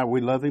 because you and I, we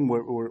love Him.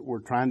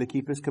 We're trying to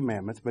keep His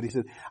commandments. But He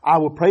said, I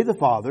will pray the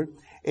Father,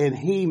 and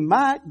He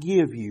might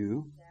give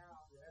you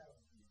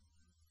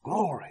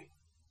glory.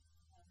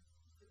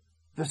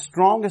 The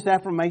strongest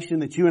affirmation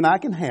that you and I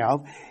can have,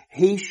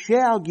 He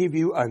shall give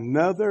you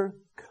another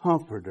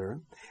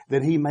Comforter,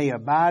 that He may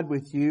abide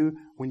with you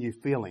when you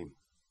feel Him.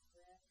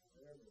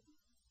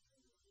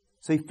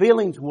 See,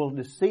 feelings will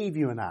deceive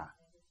you and I.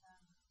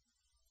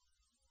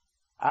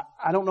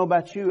 I don't know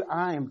about you,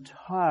 I am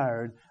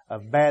tired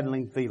of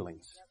battling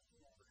feelings.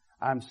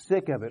 I'm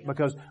sick of it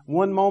because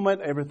one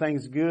moment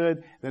everything's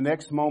good. The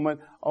next moment,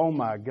 oh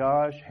my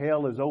gosh,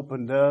 hell is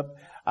opened up.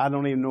 I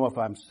don't even know if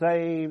I'm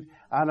saved.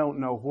 I don't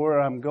know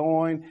where I'm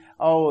going.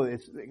 Oh,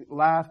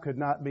 life could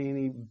not be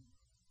any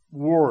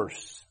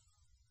worse.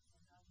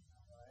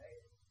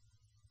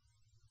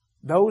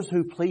 Those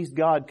who please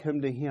God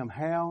come to Him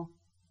how?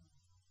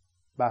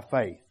 By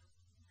faith.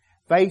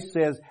 Faith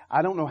says,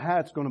 I don't know how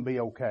it's going to be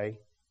okay,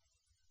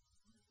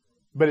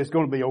 but it's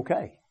going to be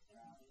okay.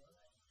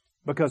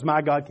 Because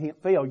my God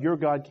can't fail. Your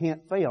God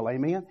can't fail.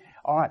 Amen?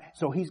 Alright,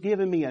 so He's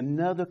given me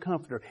another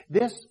Comforter.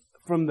 This,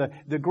 from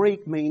the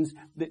Greek, means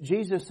that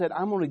Jesus said,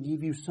 I'm going to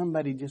give you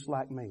somebody just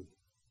like me.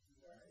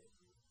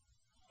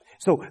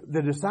 So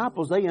the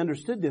disciples, they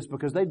understood this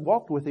because they'd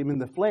walked with Him in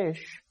the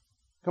flesh.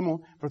 Come on,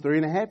 for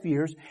 3.5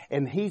 years.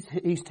 And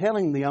he's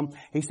telling them,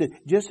 he said,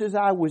 just as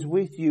I was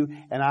with you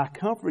and I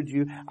comforted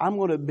you, I'm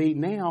going to be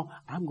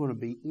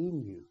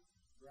in you.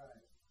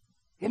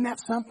 Isn't that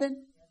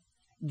something?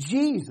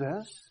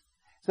 Jesus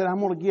said, I'm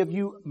going to give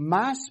you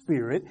my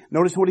Spirit.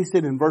 Notice what he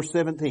said in verse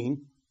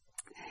 17.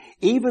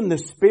 Even the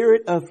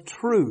Spirit of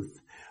truth,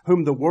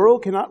 whom the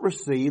world cannot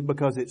receive,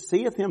 because it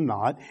seeth him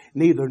not,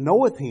 neither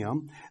knoweth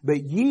him,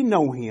 but ye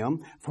know him,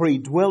 for he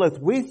dwelleth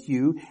with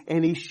you,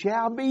 and he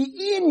shall be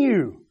in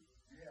you.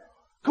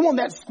 Come on,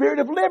 that Spirit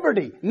of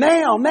liberty.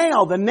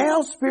 The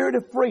now Spirit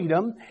of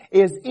freedom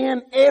is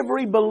in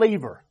every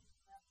believer.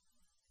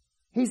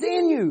 He's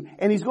in you,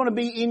 and he's going to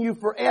be in you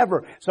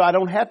forever. So I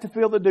don't have to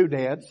feel the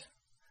doodads,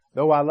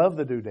 though I love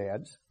the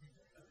doodads.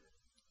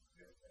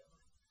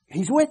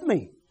 He's with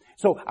me.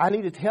 So I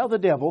need to tell the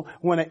devil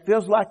when it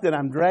feels like that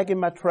I'm dragging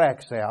my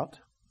tracks out,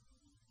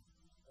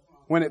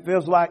 when it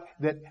feels like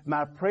that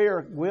my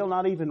prayer will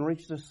not even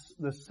reach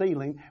the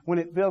ceiling, when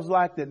it feels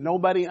like that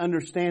nobody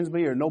understands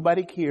me or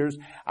nobody cares,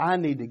 I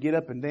need to get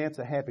up and dance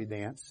a happy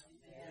dance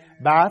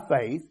by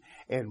faith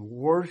and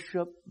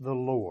worship the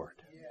Lord.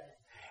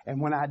 And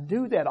when I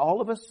do that,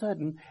 all of a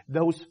sudden,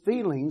 those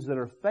feelings that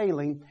are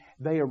failing,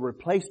 they are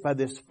replaced by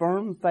this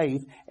firm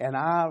faith, and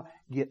I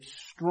get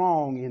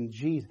strong in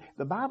Jesus.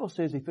 The Bible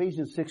says,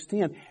 Ephesians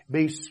 6:10,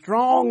 be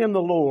strong in the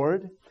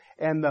Lord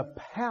and the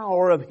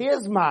power of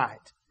His might.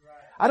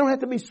 I don't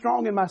have to be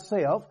strong in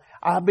myself.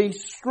 I'll be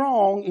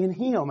strong in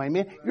Him.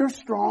 Amen. You're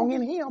strong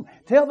in Him.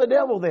 Tell the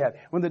devil that.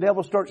 When the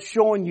devil starts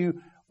showing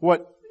you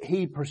what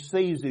he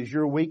perceives as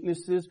your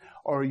weaknesses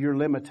or your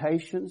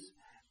limitations,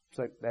 it's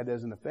like, that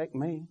doesn't affect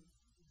me.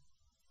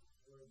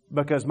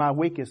 Because my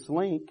weakest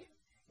link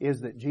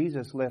is that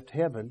Jesus left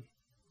heaven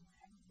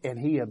and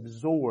He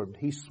absorbed,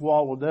 He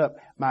swallowed up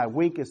my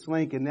weakest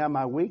link, and now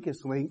my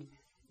weakest link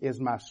is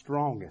my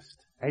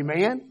strongest.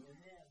 Amen?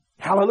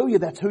 Hallelujah,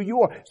 that's who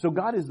you are. So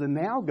God is the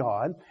now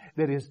God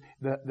that is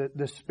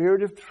the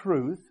Spirit of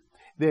truth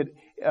that,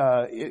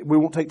 we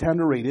won't take time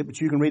to read it,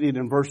 but you can read it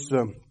in verse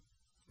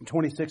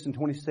 26 and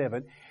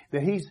 27,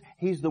 that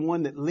He's the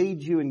one that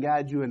leads you and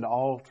guides you into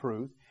all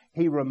truth.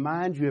 He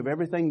reminds you of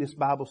everything this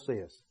Bible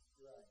says.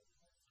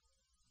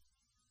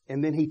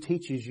 And then He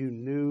teaches you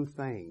new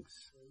things.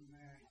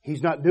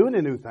 He's not doing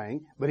a new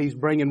thing, but He's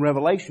bringing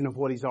revelation of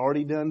what He's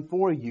already done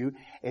for you.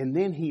 And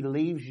then He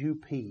leaves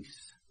you peace.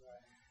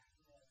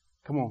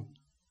 Come on.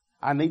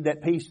 I need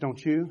that peace,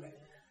 don't you?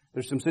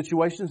 There's some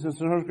situations and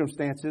some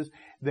circumstances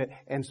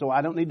and so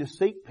I don't need to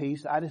seek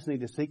peace. I just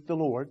need to seek the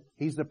Lord.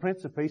 He's the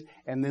Prince of Peace.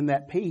 And then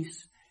that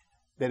peace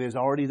that is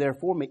already there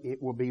for me,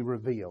 it will be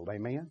revealed.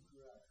 Amen?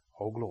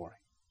 Oh, glory.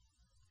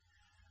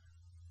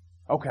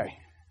 Okay.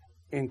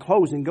 In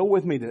closing, go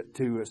with me to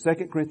 2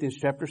 Corinthians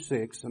chapter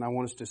 6, and I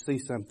want us to see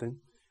something.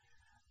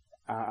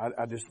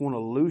 I just want to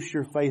loose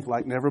your faith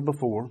like never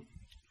before.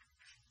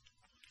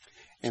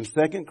 In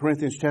 2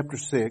 Corinthians chapter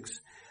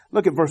 6,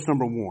 look at verse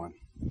number 1.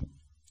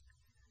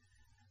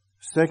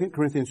 2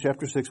 Corinthians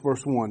chapter 6,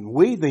 verse 1.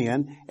 We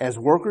then, as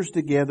workers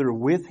together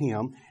with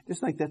Him,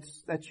 just think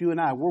that's you and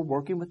I, we're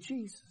working with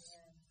Jesus.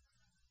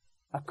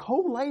 A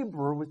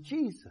co-laborer with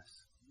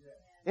Jesus.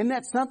 Isn't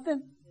that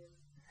something?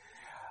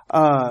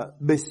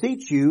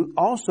 Beseech you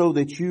also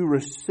that you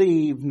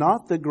receive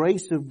not the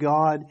grace of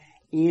God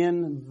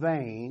in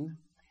vain,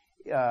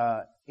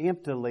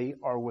 emptily,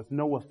 or with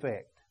no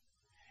effect.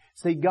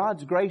 See,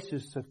 God's grace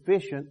is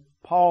sufficient.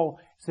 Paul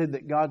said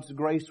that God's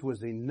grace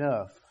was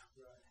enough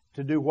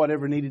to do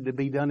whatever needed to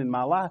be done in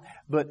my life.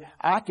 But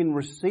I can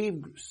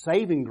receive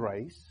saving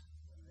grace,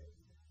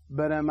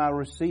 but am I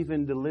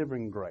receiving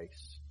delivering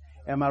grace?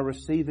 Am I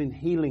receiving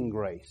healing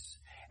grace?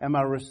 Am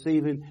I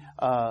receiving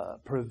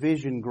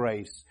provision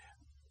grace?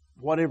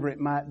 Whatever it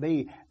might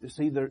be.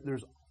 See,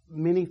 there's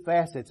many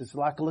facets. It's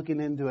like looking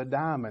into a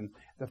diamond.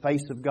 The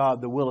face of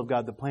God, the will of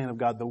God, the plan of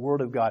God, the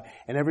Word of God.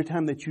 And every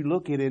time that you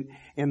look at it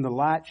and the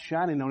light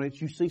shining on it,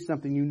 you see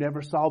something you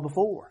never saw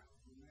before.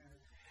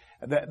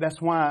 That's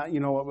why,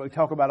 we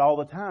talk about all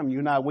the time. You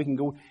and I, we can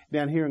go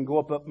down here and go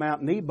up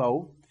Mount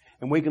Nebo,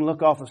 and we can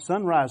look off of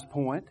Sunrise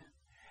Point.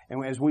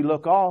 And as we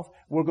look off,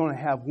 we're going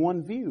to have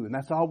one view, and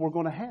that's all we're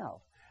going to have.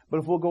 But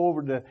if we'll go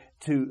over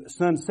to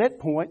Sunset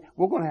Point,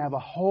 we're going to have a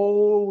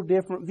whole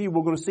different view.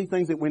 We're going to see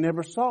things that we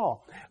never saw.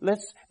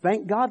 Let's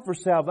thank God for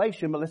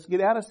salvation, but let's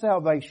get out of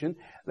salvation.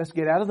 Let's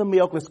get out of the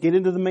milk. Let's get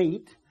into the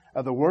meat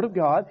of the Word of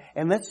God,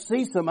 and let's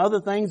see some other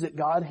things that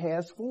God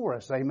has for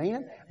us.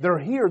 Amen? They're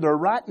here. They're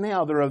right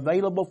now. They're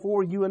available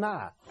for you and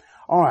I.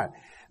 All right.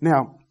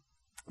 Now,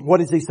 what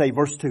does He say?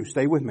 Verse 2.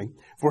 Stay with me.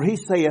 For He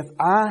saith,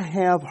 I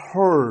have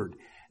heard.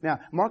 Now,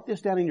 mark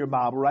this down in your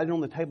Bible, write it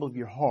on the table of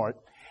your heart.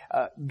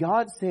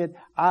 God said,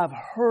 I've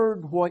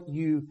heard what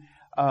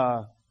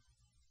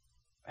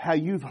how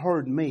you've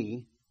heard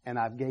me, and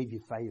I've gave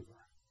you favor.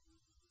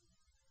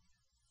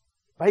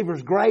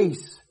 Favor's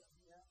grace.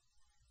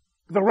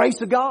 The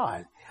grace of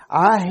God.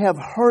 I have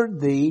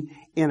heard thee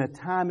in a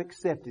time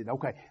accepted.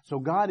 Okay, so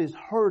God has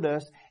heard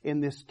us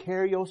in this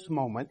Kairos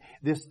moment,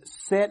 this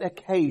set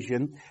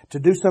occasion to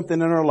do something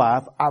in our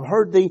life. I've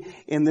heard thee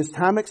in this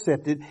time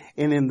accepted,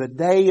 and in the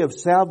day of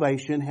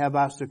salvation have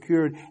I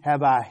secured,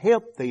 have I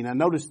helped thee. Now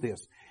notice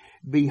this.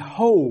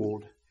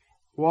 Behold,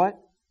 what?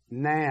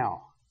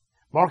 Now.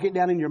 Mark it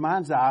down in your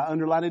mind's eye,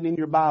 underline it in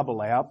your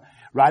Bible app,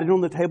 write it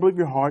on the table of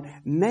your heart.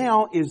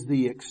 Now is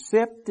the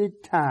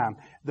accepted time,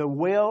 the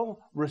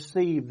well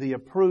received, the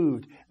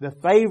approved, the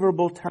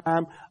favorable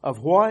time of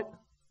what?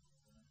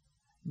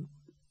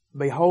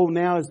 Behold,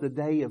 now is the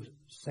day of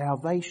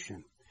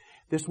salvation.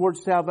 This word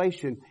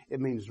salvation, it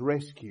means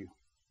rescue.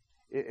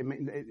 It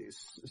means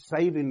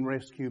saving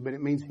rescue, but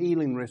it means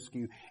healing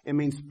rescue. It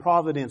means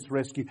providence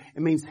rescue.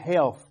 It means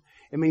health.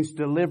 It means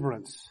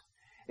deliverance.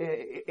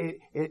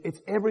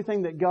 It's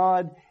everything that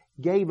God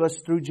gave us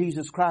through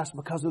Jesus Christ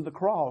because of the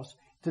cross.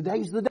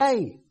 Today's the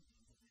day.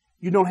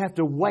 You don't have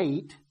to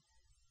wait.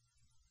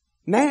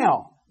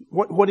 Now,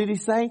 what did He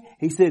say?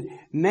 He said,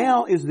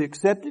 now is the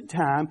accepted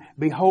time.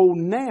 Behold,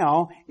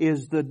 now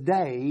is the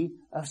day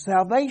of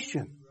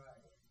salvation.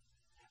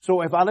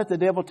 So if I let the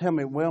devil tell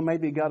me, well,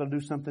 maybe God will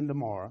do something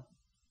tomorrow.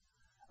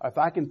 If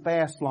I can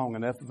fast long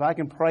enough, if I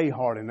can pray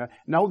hard enough.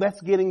 No,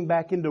 that's getting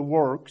back into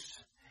works.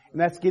 And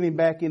that's getting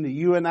back into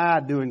you and I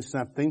doing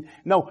something.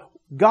 No,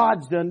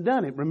 God's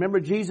done it. Remember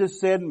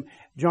Jesus said in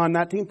John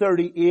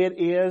 19:30, it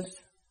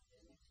is.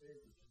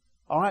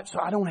 Alright, so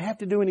I don't have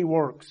to do any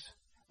works.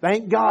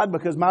 Thank God,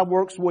 because my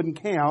works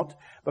wouldn't count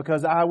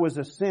because I was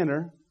a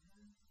sinner.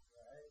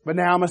 But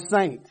now I'm a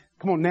saint.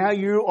 Come on, now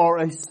you are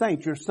a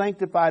saint. You're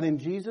sanctified in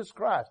Jesus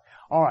Christ.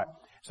 Alright,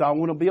 so I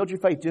want to build your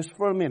faith just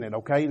for a minute,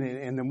 okay?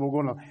 And then we're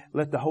going to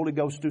let the Holy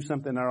Ghost do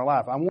something in our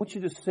life. I want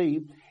you to see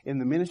in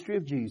the ministry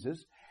of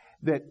Jesus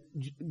that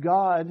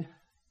God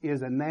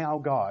is a now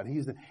God.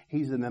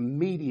 He's an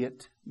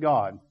immediate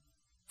God.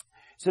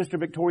 Sister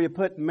Victoria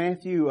put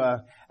Matthew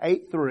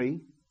 8:3,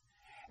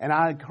 and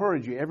I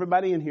encourage you,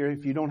 everybody in here,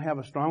 if you don't have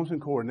a Strong's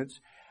Concordance,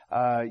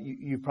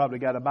 you've probably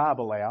got a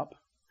Bible app,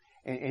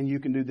 and you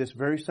can do this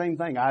very same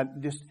thing. I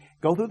just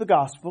go through the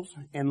Gospels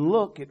and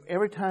look at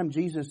every time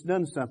Jesus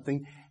done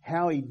something,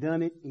 how He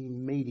done it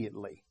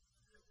immediately.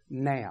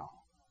 Now.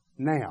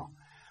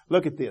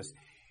 Look at this.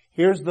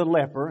 Here's the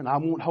leper, and I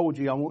won't hold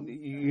you.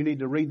 You need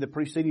to read the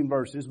preceding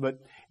verses. But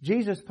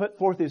Jesus put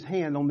forth His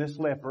hand on this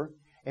leper,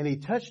 and He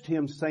touched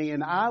him,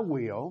 saying, I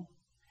will,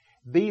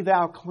 be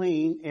thou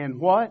clean, and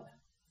what?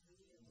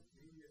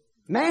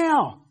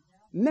 Now.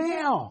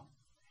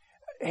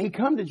 He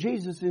come to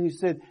Jesus and he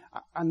said,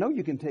 I know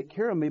you can take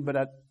care of me, but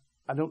I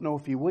don't know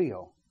if you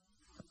will.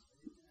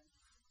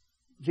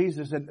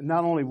 Jesus said,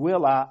 not only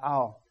will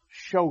I'll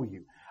show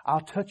you. I'll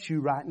touch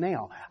you right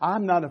now.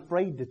 I'm not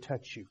afraid to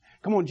touch you.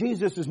 Come on,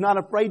 Jesus is not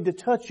afraid to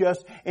touch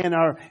us in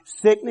our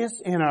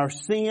sickness, in our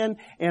sin,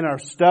 in our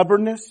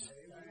stubbornness.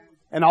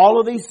 And all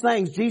of these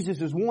things,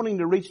 Jesus is wanting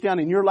to reach down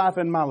in your life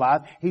and my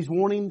life. He's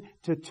wanting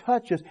to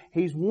touch us.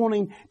 He's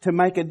wanting to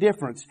make a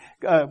difference.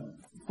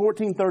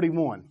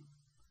 14:31.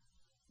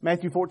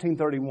 Matthew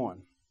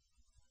 14:31.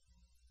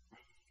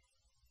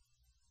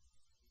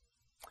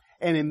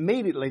 And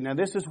immediately, now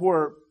this is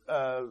where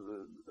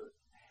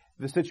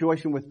the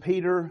situation with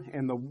Peter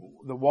and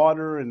the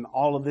water and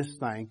all of this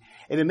thing.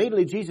 And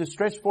immediately Jesus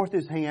stretched forth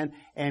His hand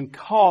and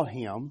caught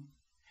him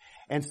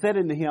and said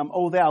unto him,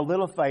 O thou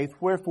little faith,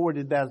 wherefore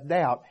did thou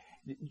doubt?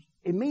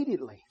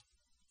 Immediately.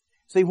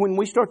 See, when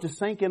we start to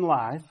sink in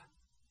life,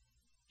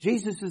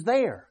 Jesus is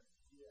there.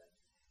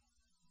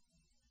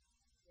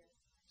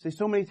 See,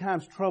 so many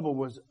times trouble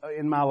was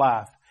in my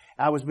life.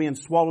 I was being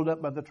swallowed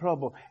up by the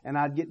trouble, and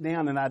I'd get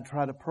down and I'd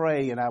try to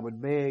pray and I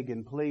would beg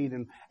and plead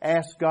and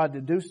ask God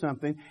to do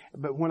something.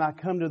 But when I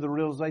come to the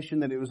realization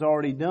that it was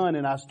already done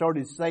and I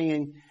started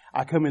saying,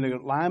 I come in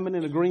alignment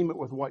and agreement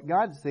with what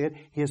God said,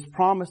 His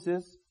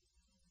promises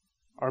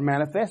are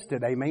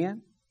manifested.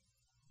 Amen?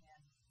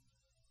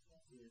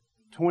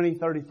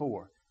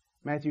 20:34.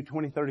 Matthew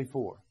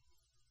 20:34.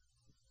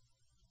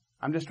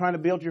 I'm just trying to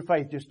build your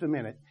faith just a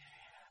minute.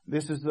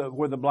 This is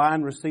where the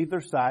blind receive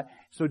their sight.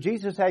 So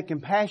Jesus had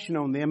compassion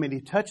on them and He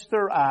touched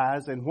their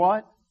eyes and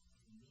what?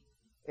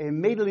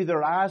 Immediately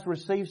their eyes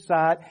received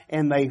sight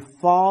and they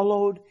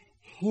followed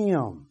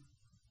Him.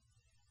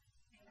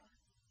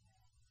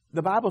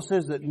 The Bible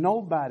says that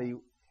nobody,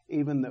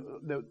 even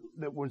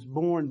that was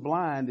born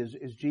blind,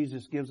 as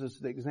Jesus gives us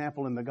the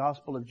example in the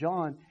Gospel of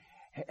John,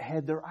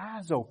 had their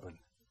eyes open.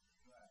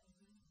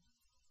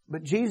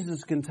 But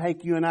Jesus can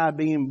take you and I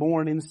being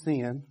born in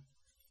sin.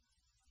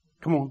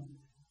 Come on.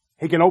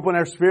 He can open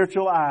our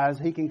spiritual eyes.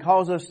 He can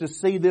cause us to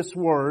see this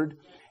Word.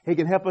 He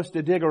can help us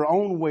to dig our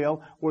own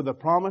well where the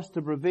promise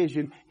to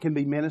provision can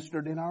be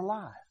ministered in our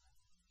life.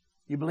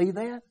 You believe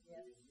that?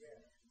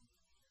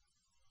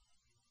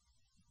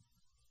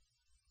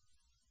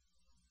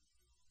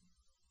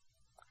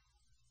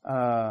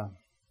 I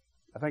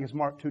think it's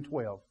Mark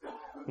 2:12.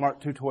 Mark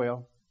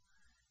 2:12.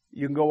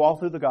 You can go all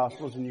through the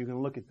Gospels and you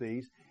can look at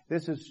these.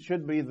 This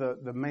should be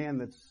the man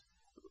that's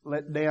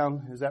let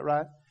down. Is that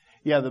right?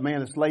 Yeah, the man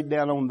that's laid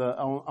down on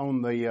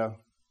the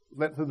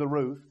let through the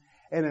roof.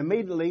 And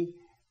immediately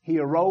he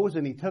arose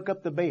and he took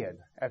up the bed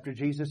after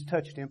Jesus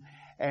touched him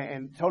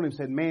and told him,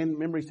 said, man,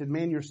 remember he said,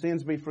 man, your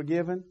sins be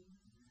forgiven.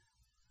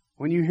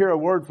 When you hear a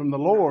word from the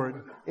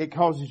Lord, it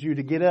causes you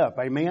to get up.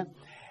 Amen.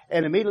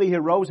 And immediately he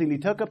arose and he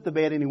took up the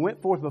bed and he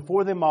went forth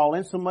before them all,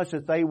 insomuch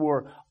that they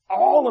were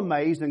all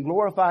amazed and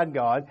glorified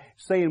God,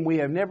 saying, we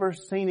have never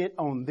seen it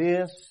on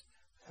this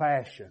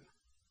fashion.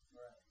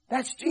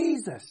 That's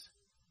Jesus.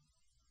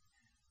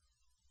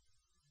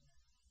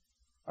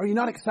 Are you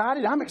not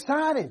excited? I'm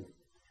excited.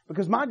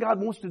 Because my God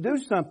wants to do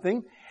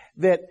something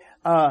that,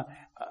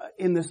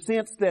 in the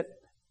sense that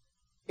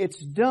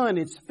it's done,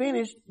 it's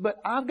finished, but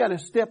I've got to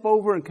step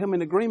over and come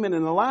in agreement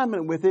and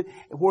alignment with it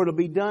where it'll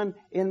be done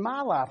in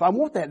my life. I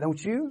want that,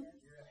 don't you?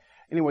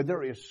 Anyway,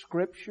 there is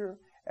scripture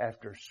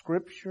after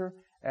scripture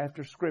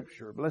after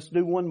scripture. But let's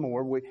do one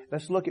more.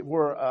 Let's look at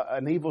where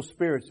an evil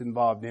spirit's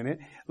involved in it.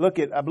 Look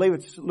at, I believe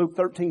it's Luke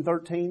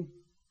 13:13.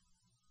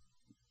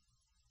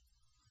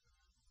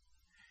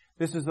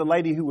 This is the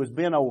lady who was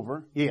bent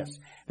over. Yes,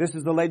 this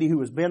is the lady who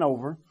was bent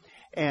over,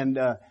 and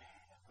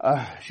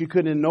she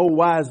could in no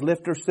wise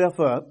lift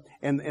herself up.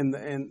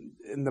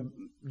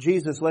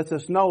 Jesus lets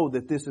us know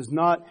that this is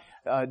not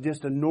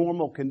just a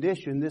normal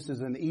condition. This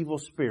is an evil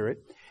spirit.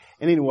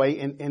 And anyway,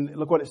 and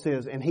look what it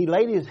says. And he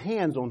laid his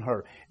hands on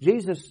her.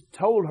 Jesus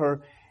told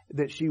her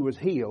that she was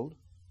healed.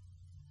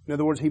 In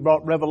other words, he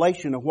brought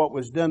revelation of what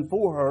was done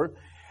for her.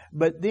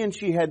 But then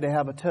she had to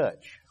have a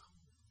touch.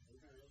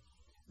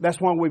 That's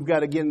why we've got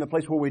to get in the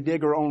place where we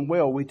dig our own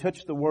well. We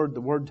touch the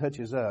Word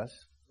touches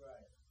us.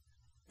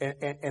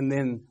 And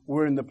then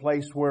we're in the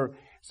place where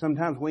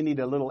sometimes we need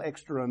a little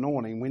extra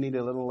anointing. We need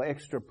a little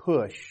extra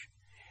push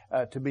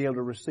to be able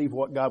to receive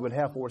what God would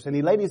have for us. And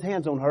he laid his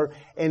hands on her,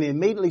 and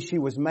immediately she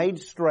was made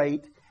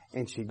straight,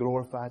 and she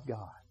glorified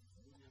God.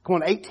 Come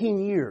on,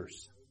 18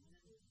 years.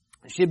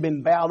 She had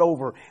been bowed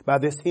over by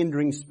this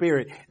hindering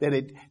spirit that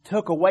had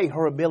took away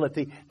her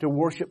ability to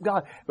worship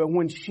God. But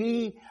when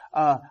she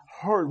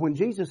heard, when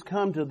Jesus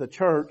come to the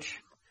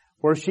church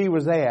where she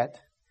was at,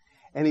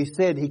 and he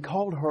said, he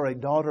called her a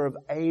daughter of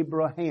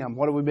Abraham.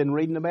 What have we been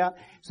reading about?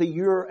 See,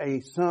 you're a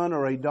son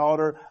or a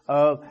daughter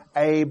of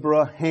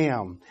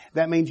Abraham.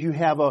 That means you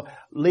have a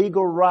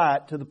legal right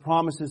to the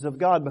promises of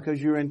God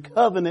because you're in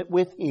covenant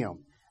with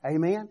him.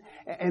 Amen?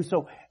 And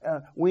so,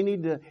 we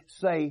need to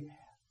say,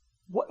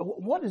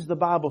 what does the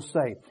Bible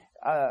say?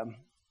 1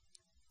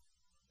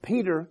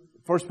 Peter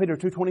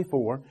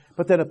 2:24.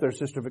 Put that up there,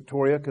 Sister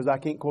Victoria, because I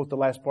can't quote the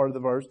last part of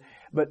the verse.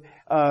 But,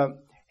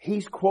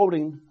 he's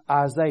quoting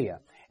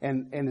Isaiah.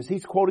 And as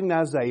he's quoting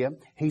Isaiah,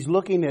 he's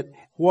looking at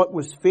what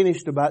was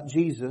finished about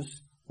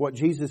Jesus, what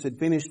Jesus had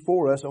finished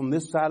for us on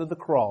this side of the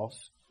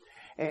cross.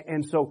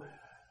 And so,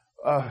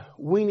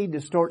 we need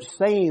to start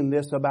saying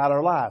this about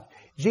our life.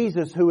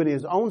 Jesus, who in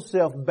his own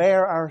self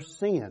bare our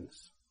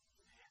sins.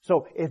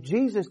 So if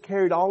Jesus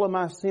carried all of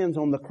my sins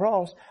on the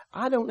cross,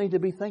 I don't need to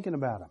be thinking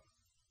about them.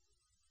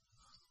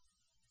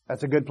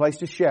 That's a good place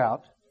to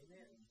shout.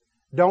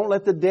 Don't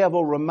let the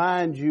devil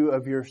remind you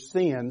of your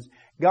sins.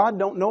 God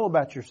don't know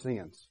about your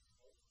sins.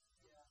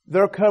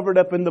 They're covered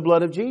up in the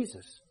blood of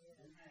Jesus.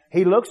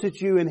 He looks at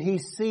you and he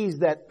sees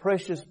that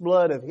precious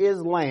blood of his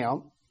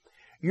lamb.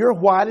 You're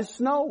white as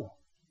snow.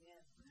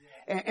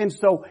 And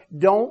so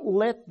don't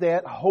let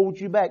that hold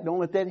you back. Don't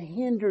let that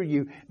hinder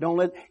you. Don't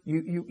let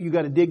you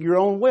got to dig your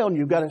own well, and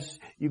you got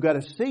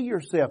to see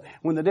yourself.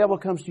 When the devil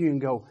comes to you and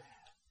go,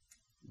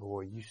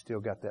 boy, you still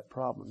got that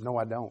problem. No,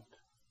 I don't.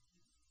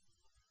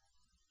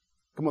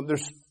 Come on,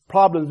 there's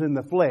problems in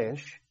the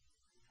flesh,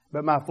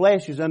 but my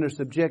flesh is under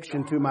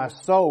subjection to my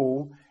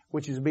soul,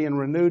 which is being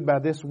renewed by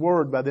this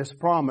word, by this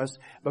promise,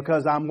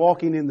 because I'm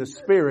walking in the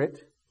Spirit.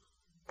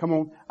 Come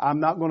on,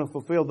 I'm not going to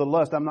fulfill the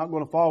lust. I'm not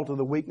going to fall to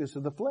the weakness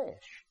of the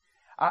flesh.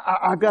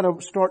 I've got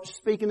to start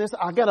speaking this.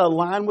 I've got to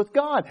align with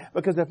God,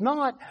 because if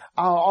not,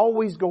 I'll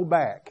always go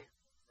back.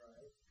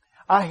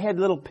 I had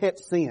little pet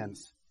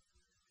sins.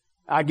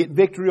 I get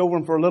victory over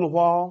them for a little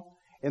while,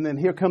 and then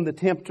here come the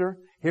tempter.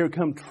 Here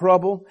come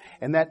trouble,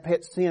 and that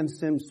pet sin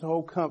seems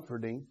so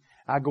comforting.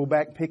 I go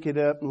back, pick it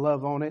up, and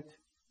love on it.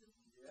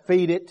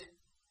 Feed it.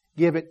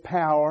 Give it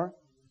power.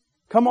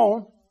 Come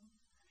on.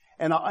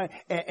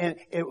 And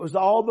it was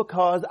all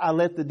because I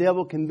let the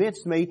devil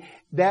convince me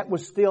that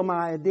was still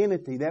my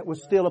identity. That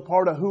was still a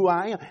part of who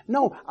I am.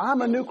 No,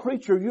 I'm a new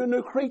creature. You're a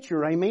new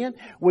creature. Amen?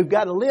 We've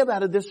got to live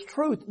out of this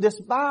truth.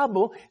 This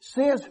Bible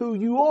says who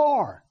you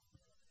are.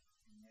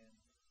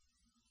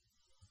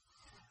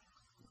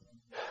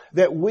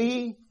 That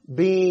we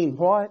being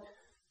what?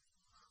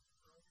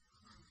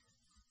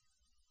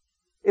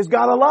 Is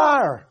God a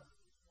liar?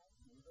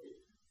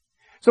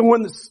 So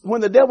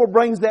when the devil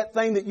brings that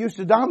thing that used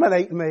to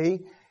dominate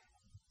me,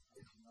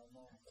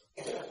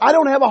 I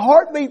don't have a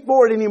heartbeat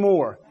for it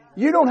anymore.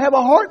 You don't have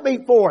a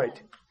heartbeat for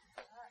it.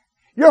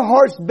 Your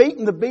heart's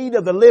beating the beat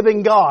of the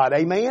living God.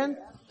 Amen?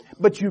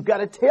 But you've got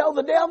to tell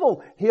the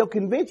devil. He'll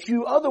convince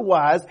you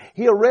otherwise.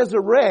 He'll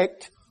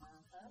resurrect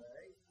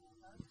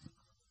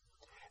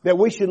that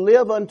we should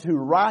live unto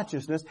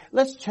righteousness.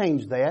 Let's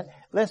change that.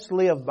 Let's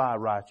live by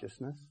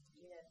righteousness.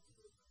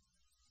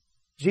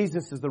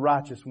 Jesus is the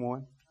righteous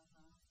one.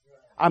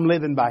 I'm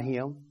living by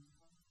Him,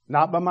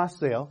 not by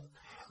myself.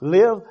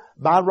 Live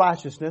by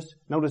righteousness.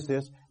 Notice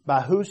this.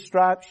 By whose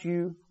stripes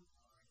you...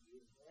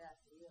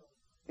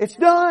 It's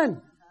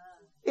done.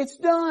 It's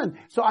done.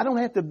 So I don't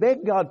have to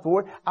beg God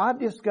for it. I've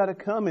just got to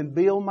come and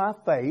build my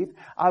faith.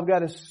 I've got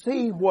to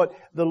see what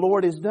the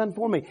Lord has done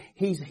for me.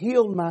 He's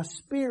healed my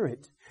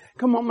spirit.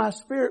 Come on, my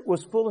spirit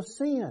was full of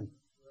sin.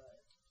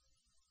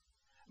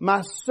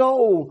 My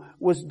soul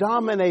was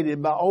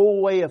dominated by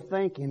old way of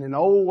thinking and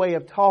old way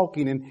of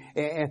talking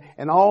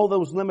and all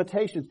those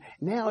limitations.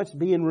 Now it's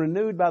being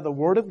renewed by the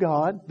Word of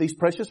God, these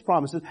precious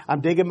promises.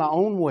 I'm digging my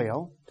own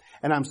well,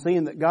 and I'm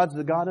seeing that God's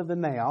the God of the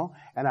now,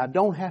 and I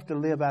don't have to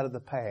live out of the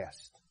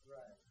past.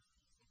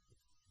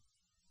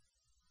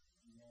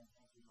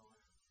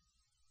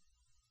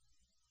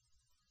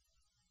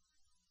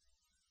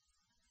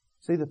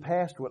 See, the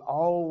past would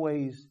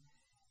always...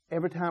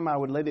 Every time I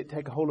would let it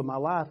take a hold of my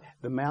life,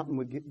 the mountain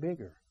would get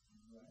bigger.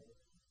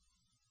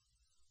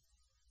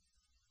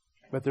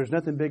 But there's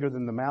nothing bigger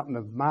than the mountain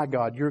of my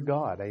God, your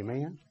God.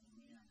 Amen?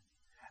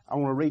 I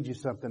want to read you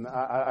something.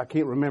 I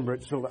can't remember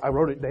it, so I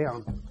wrote it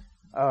down.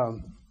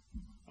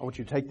 I want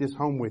you to take this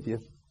home with you.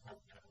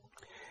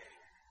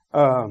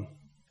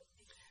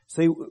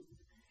 See,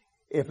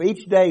 if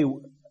each day,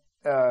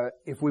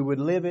 if we would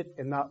live it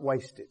and not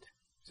waste it.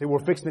 See, we're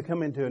fixing to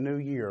come into a new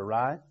year,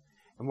 right?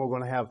 And we're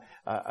going to have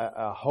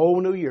a whole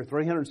new year,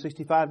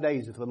 365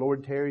 days if the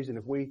Lord tarries and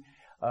if we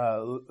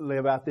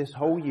live out this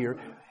whole year.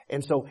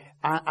 And so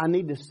I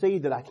need to see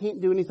that I can't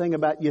do anything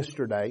about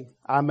yesterday.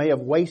 I may have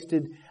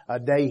wasted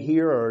a day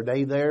here or a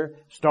day there,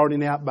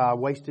 starting out by a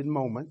wasted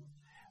moment.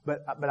 But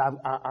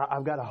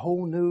I've got a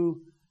whole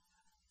new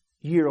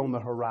year on the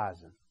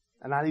horizon.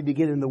 And I need to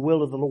get in the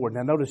will of the Lord.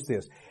 Now notice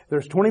this.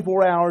 There's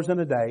 24 hours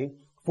in a day,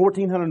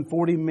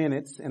 1,440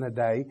 minutes in a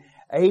day,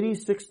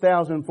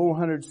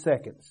 86,400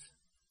 seconds.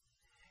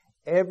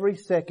 Every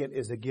second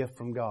is a gift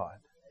from God.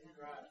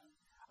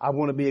 I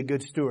want to be a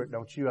good steward,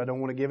 don't you? I don't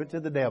want to give it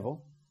to the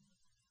devil.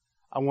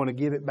 I want to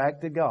give it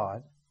back to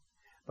God.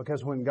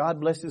 Because when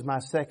God blesses my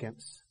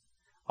seconds,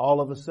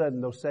 all of a sudden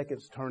those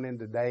seconds turn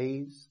into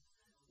days,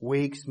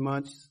 weeks,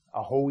 months,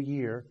 a whole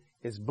year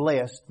is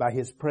blessed by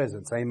His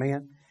presence.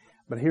 Amen?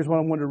 But here's what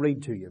I want to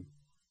read to you.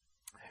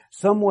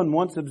 Someone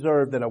once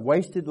observed that a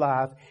wasted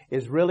life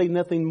is really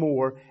nothing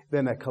more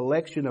than a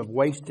collection of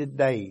wasted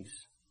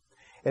days.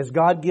 As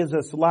God gives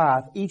us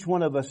life, each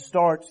one of us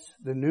starts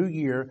the new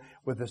year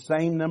with the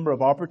same number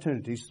of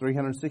opportunities,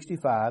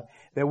 365,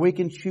 that we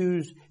can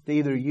choose to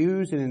either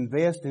use and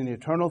invest in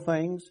eternal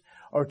things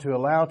or to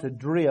allow to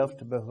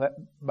drift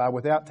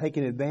without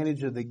taking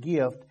advantage of the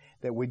gift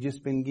that we've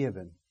just been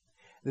given.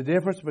 The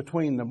difference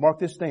between, mark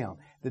this down,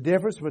 the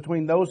difference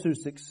between those who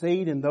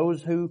succeed and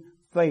those who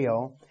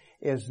fail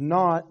is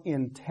not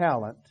in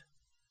talent,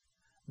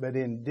 but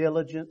in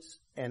diligence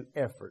and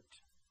effort.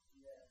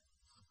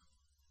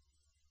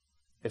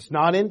 It's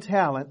not in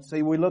talent.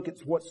 See, we look at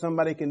what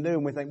somebody can do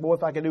and we think, boy,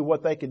 if I could do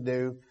what they could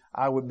do,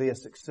 I would be a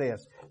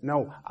success.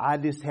 No, I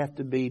just have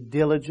to be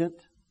diligent.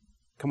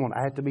 Come on,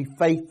 I have to be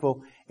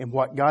faithful in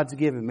what God's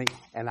given me,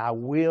 and I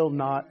will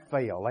not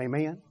fail.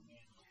 Amen?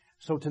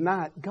 So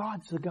tonight,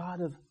 God's the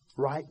God of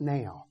right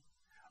now.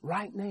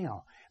 Right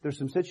now. There's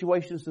some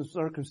situations and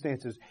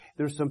circumstances.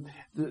 There's some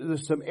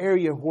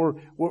area where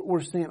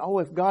we're saying, oh,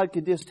 if God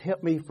could just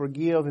help me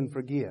forgive and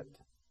forget.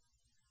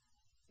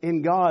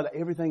 In God,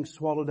 everything's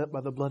swallowed up by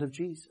the blood of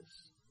Jesus.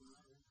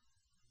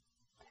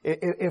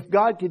 If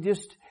God could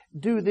just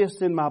do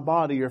this in my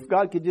body, or if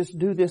God could just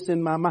do this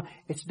in my mind,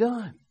 it's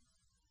done.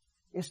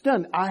 It's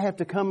done. I have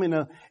to come in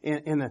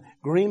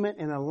agreement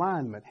and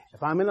alignment.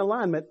 If I'm in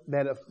alignment,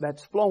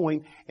 that's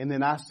flowing, and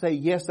then I say,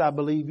 yes, I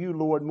believe you,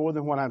 Lord, more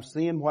than what I'm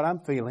seeing, what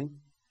I'm feeling.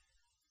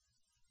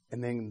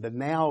 And then the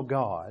now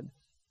God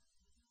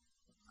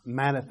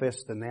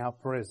manifests the now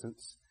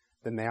presence,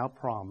 the now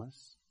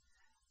promise,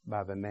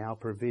 by the now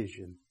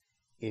provision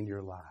in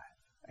your life.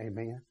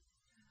 Amen.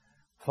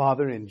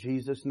 Father, in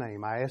Jesus'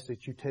 name, I ask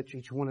that you touch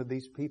each one of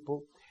these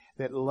people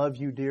that love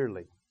you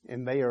dearly,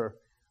 and they are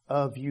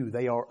of you.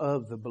 They are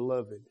of the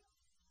beloved.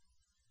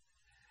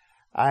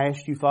 I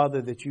ask you,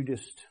 Father, that you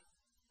just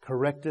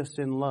correct us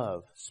in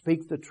love.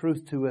 Speak the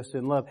truth to us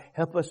in love.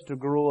 Help us to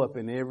grow up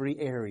in every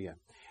area.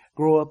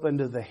 Grow up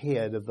under the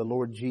head of the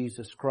Lord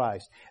Jesus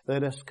Christ.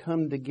 Let us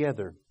come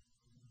together,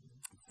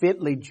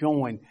 fitly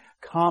joined,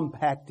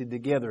 compacted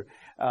together,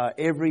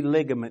 every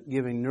ligament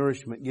giving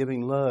nourishment,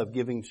 giving love,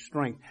 giving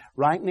strength.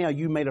 Right now,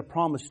 you made a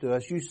promise to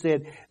us. You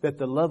said that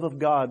the love of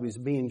God was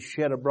being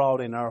shed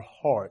abroad in our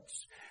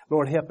hearts.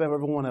 Lord, help every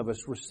one of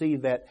us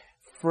receive that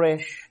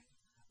fresh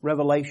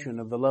revelation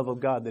of the love of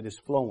God that is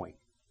flowing.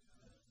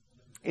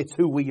 It's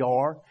who we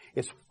are.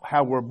 It's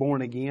how we're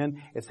born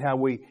again. It's how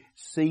we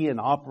see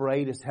and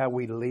operate. It's how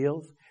we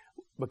live.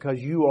 Because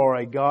you are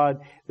a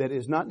God that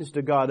is not just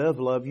a God of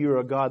love. You're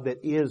a God that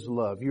is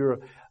love. You're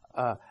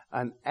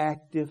an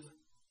active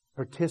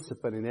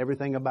participant in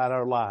everything about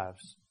our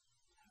lives.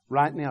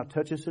 Right now,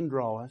 touch us and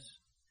draw us.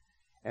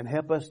 And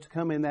help us to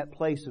come in that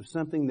place of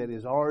something that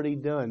is already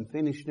done,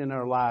 finished in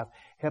our life.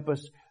 Help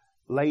us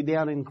lay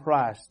down in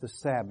Christ the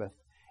Sabbath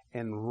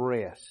and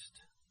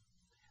rest.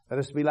 Let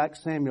us be like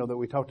Samuel that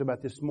we talked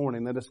about this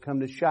morning. Let us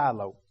come to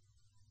Shiloh.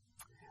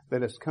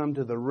 Let us come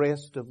to the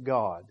rest of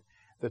God,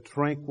 the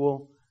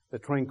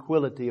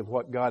tranquility of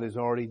what God has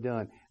already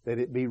done, that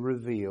it be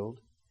revealed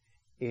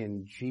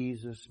in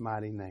Jesus'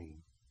 mighty name.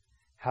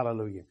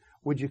 Hallelujah.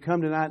 Would you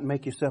come tonight and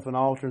make yourself an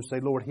altar and say,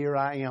 Lord, here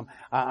I am.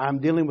 I'm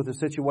dealing with a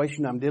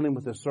situation. I'm dealing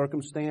with a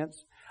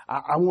circumstance.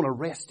 I want to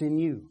rest in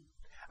you.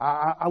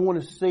 I want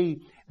to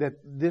see that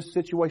this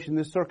situation,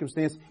 this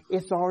circumstance,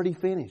 it's already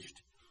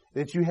finished.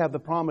 That you have the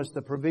promise,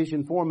 the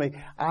provision for me.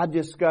 I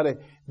just got to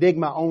dig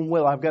my own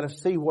well. I've got to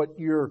see what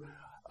you're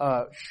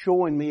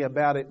showing me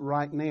about it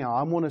right now.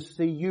 I want to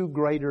see you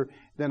greater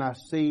than I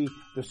see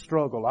the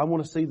struggle. I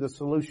want to see the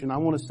solution. I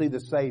want to see the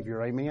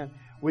Savior. Amen.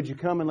 Would you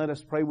come and let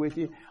us pray with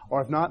you? Or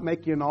if not,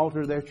 make you an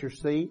altar there at your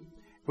seat.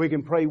 If we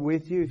can pray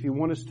with you, if you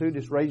want us to,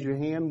 just raise your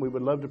hand. We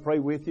would love to pray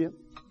with you.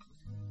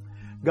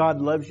 God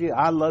loves you.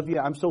 I love you.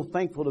 I'm so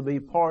thankful to be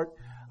part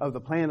of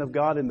the plan of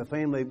God and the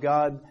family of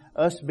God,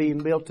 us being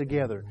built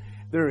together.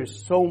 There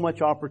is so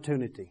much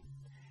opportunity.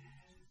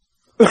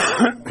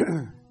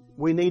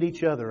 We need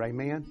each other.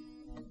 Amen.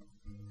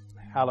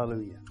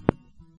 Hallelujah.